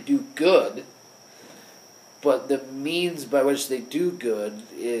trying to do good, but the means by which they do good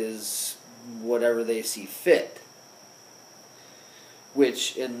is whatever they see fit.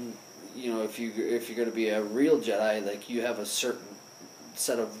 Which, if you're going to be a real Jedi, like, you have a certain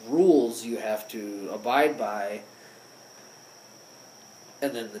set of rules you have to abide by,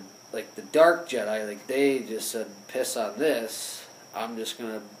 and then the dark Jedi, like, they just said, piss on this. I'm just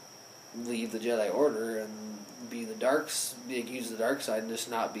going to leave the Jedi Order and be use the dark side and just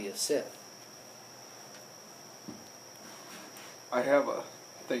not be a Sith. I have a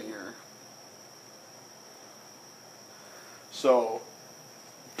thing here. So,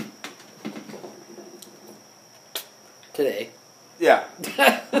 Today. yeah.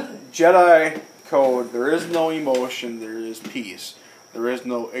 Jedi code, there is no emotion, there is peace. There is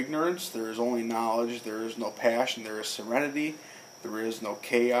no ignorance, there is only knowledge, there is no passion, there is serenity, there is no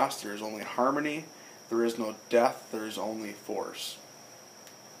chaos, there is only harmony, there is no death, there is only force.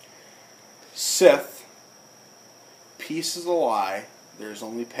 Sith, peace is a lie, there is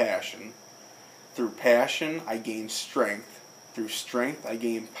only passion. Through passion I gain strength, through strength I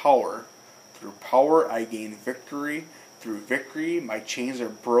gain power, through power I gain victory, through victory my chains are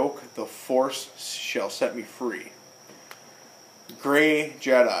broke, the force shall set me free. Gray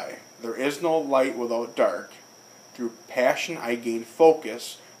Jedi, there is no light without dark. Through passion I gain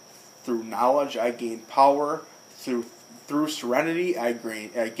focus. Through knowledge I gain power. Through serenity I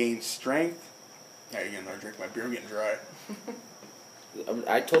gain strength. Again, I drink my beer, I'm getting dry.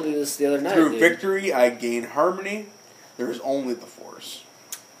 I told you this the other night. Through victory I gain harmony. There is only the Force.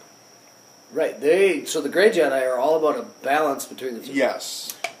 Right. So the Grey Jedi are all about a balance between the two.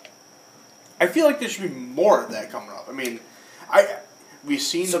 Yes. I feel like there should be more of that coming up. I mean, we've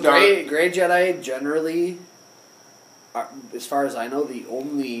seen Grey Jedi generally, as far as I know, the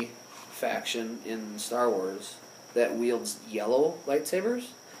only faction in Star Wars that wields yellow lightsabers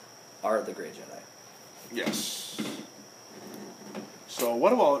are the Grey Jedi. Yes. So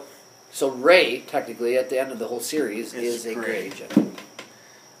what about... So Rey, technically, at the end of the whole series, is a Grey Jedi.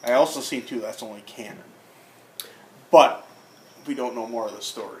 I also see, too, that's only canon. But we don't know more of the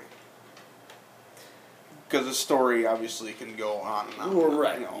story. Because the story obviously can go on and on. Well,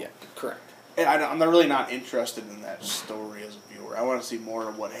 right. You know. Yeah. Correct. And I'm not really not interested in that story as a viewer. I want to see more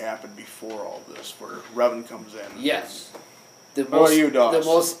of what happened before all this, where Revan comes in. Yes. The What about you, Dawes? The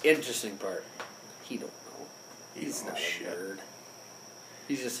most interesting part. He don't know. He's not shit. a nerd.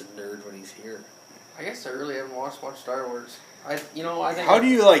 He's just a nerd when he's here. I guess I really haven't watched much Star Wars. I think. How do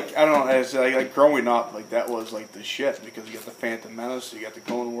you like? I don't know. As like growing up, like that was like the shit because you got the Phantom Menace, you got the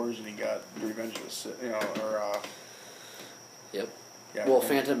Clone Wars, and you got the Revenge of the Sith. Yep. Yeah. Well,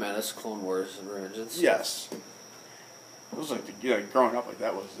 Phantom Menace, Clone Wars, and Revengeance. Yes. It was like growing up like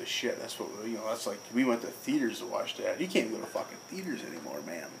that was the shit. That's what that's like. We went to theaters to watch that. You can't go to fucking theaters anymore,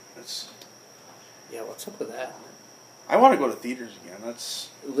 man. That's. Yeah, what's up with that? I want to go to theaters again. That's.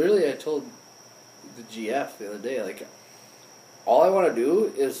 Literally, I told the GF the other day, like, all I want to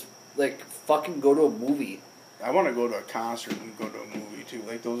do is, like, fucking go to a movie. I want to go to a concert and go to a movie too.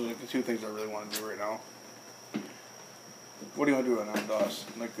 Like those are like the two things I really want to do right now. What do you want to do right now, Dawes?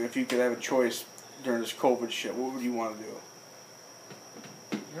 Like if you could have a choice during this COVID shit, what would you want to do?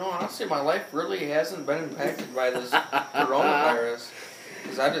 Honestly, my life really hasn't been impacted by this coronavirus.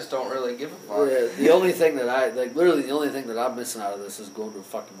 Because I just don't really give a fuck. The only thing that literally the only thing that I'm missing out of this is going to a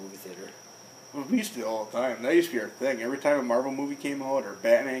fucking movie theater. Well, we used to do it all the time. That used to be our thing. Every time a Marvel movie came out or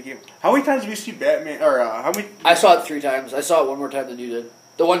Batman came out. How many times have you seen Batman? Or how many? I saw it 3 times. I saw it one more time than you did.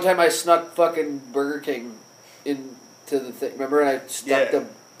 The one time I snuck fucking Burger King into the thing. Remember, I stuck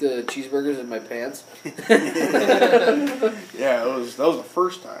the cheeseburgers in my pants? Yeah, that was the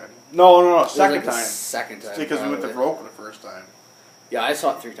first time. No, second time. Second time. Because we went to Broken the first time. Yeah, I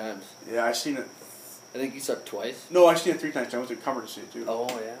saw it 3 times. Yeah, I seen it. I think you saw it twice. No, I seen it 3 times. I went to Cumber to see it too. Oh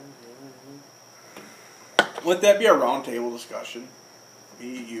yeah. Would that be a roundtable discussion?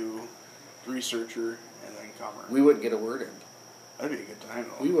 Me, you, the researcher, and then Cumber. We wouldn't get a word in. That'd be a good time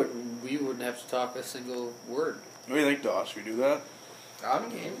though. We wouldn't have to talk a single word. What do you think, Dawes? Should we do that? I'm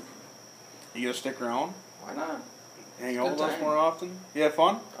game. You gonna stick around? Why not? Hang out Good with us time. more often? You have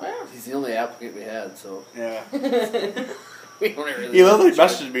fun? Oh, yeah. He's the only applicant we had, so Yeah. we don't really. He literally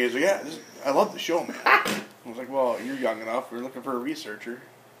messaged me. He's like, "Yeah, I love the show, man." I was like, "Well, you're young enough. We're looking for a researcher."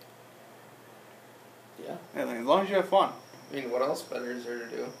 Yeah. Yeah, as long as you have fun. I mean, what else better is there to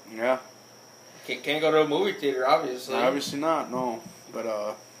do? Yeah. Can't go to a movie theater, obviously. Obviously not. No.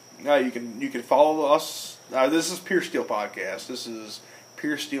 But yeah, you can follow us. This is Pure Steel Podcast. This is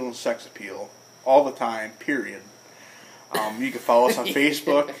Pure Steel and Sex Appeal all the time. Period. You can follow us on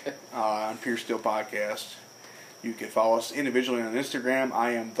Facebook on Pure Steel Podcast. You can follow us individually on Instagram.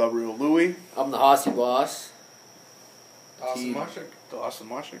 I am The Real Louie. I'm the Hossy Boss. Awesome Mushik. Dawson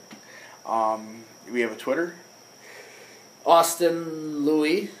Mushik. We have a Twitter. Austin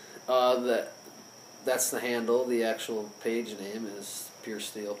Louie. That's the handle. The actual page name is Pure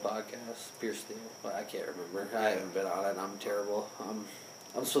Steel Podcast. Pure Steel. I can't remember. I haven't been on it. I'm terrible.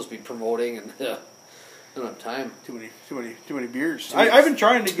 I'm supposed to be promoting and I don't have time. Too many beers. I've been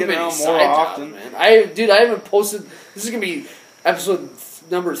trying to get Too many out more side jobs, often. man. I haven't posted. This is gonna be episode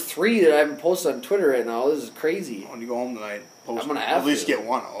number 3 that I haven't posted on Twitter right now. This is crazy. When you go home tonight, post, I'm gonna have at least to. get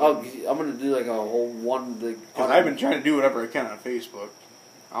one out. I'm gonna do like a whole one. Because I've been trying to do whatever I can on Facebook.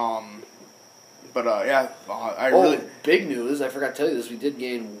 But yeah, really. Big news! I forgot to tell you this. We did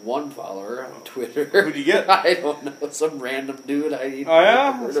gain 1 follower on Twitter. Who'd you get? I don't know. Some random dude. Oh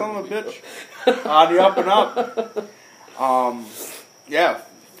yeah, son of a bitch. On the up and up. Yeah,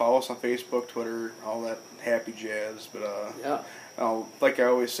 follow us on Facebook, Twitter, all that happy jazz. But yeah, like I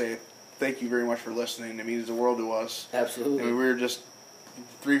always say, thank you very much for listening. It means the world to us. absolutely. I mean, we're just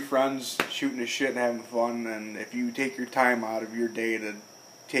 3 friends shooting the shit and having fun. And if you take your time out of your day to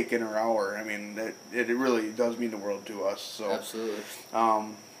take in our hour, I mean, it really does mean the world to us. So Absolutely.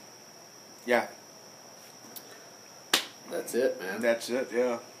 Yeah. That's it, man. That's it,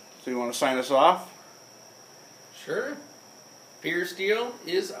 yeah. So you want to sign us off? Sure. Pure Steel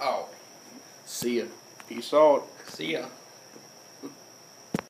is out. See ya. Peace out. See ya.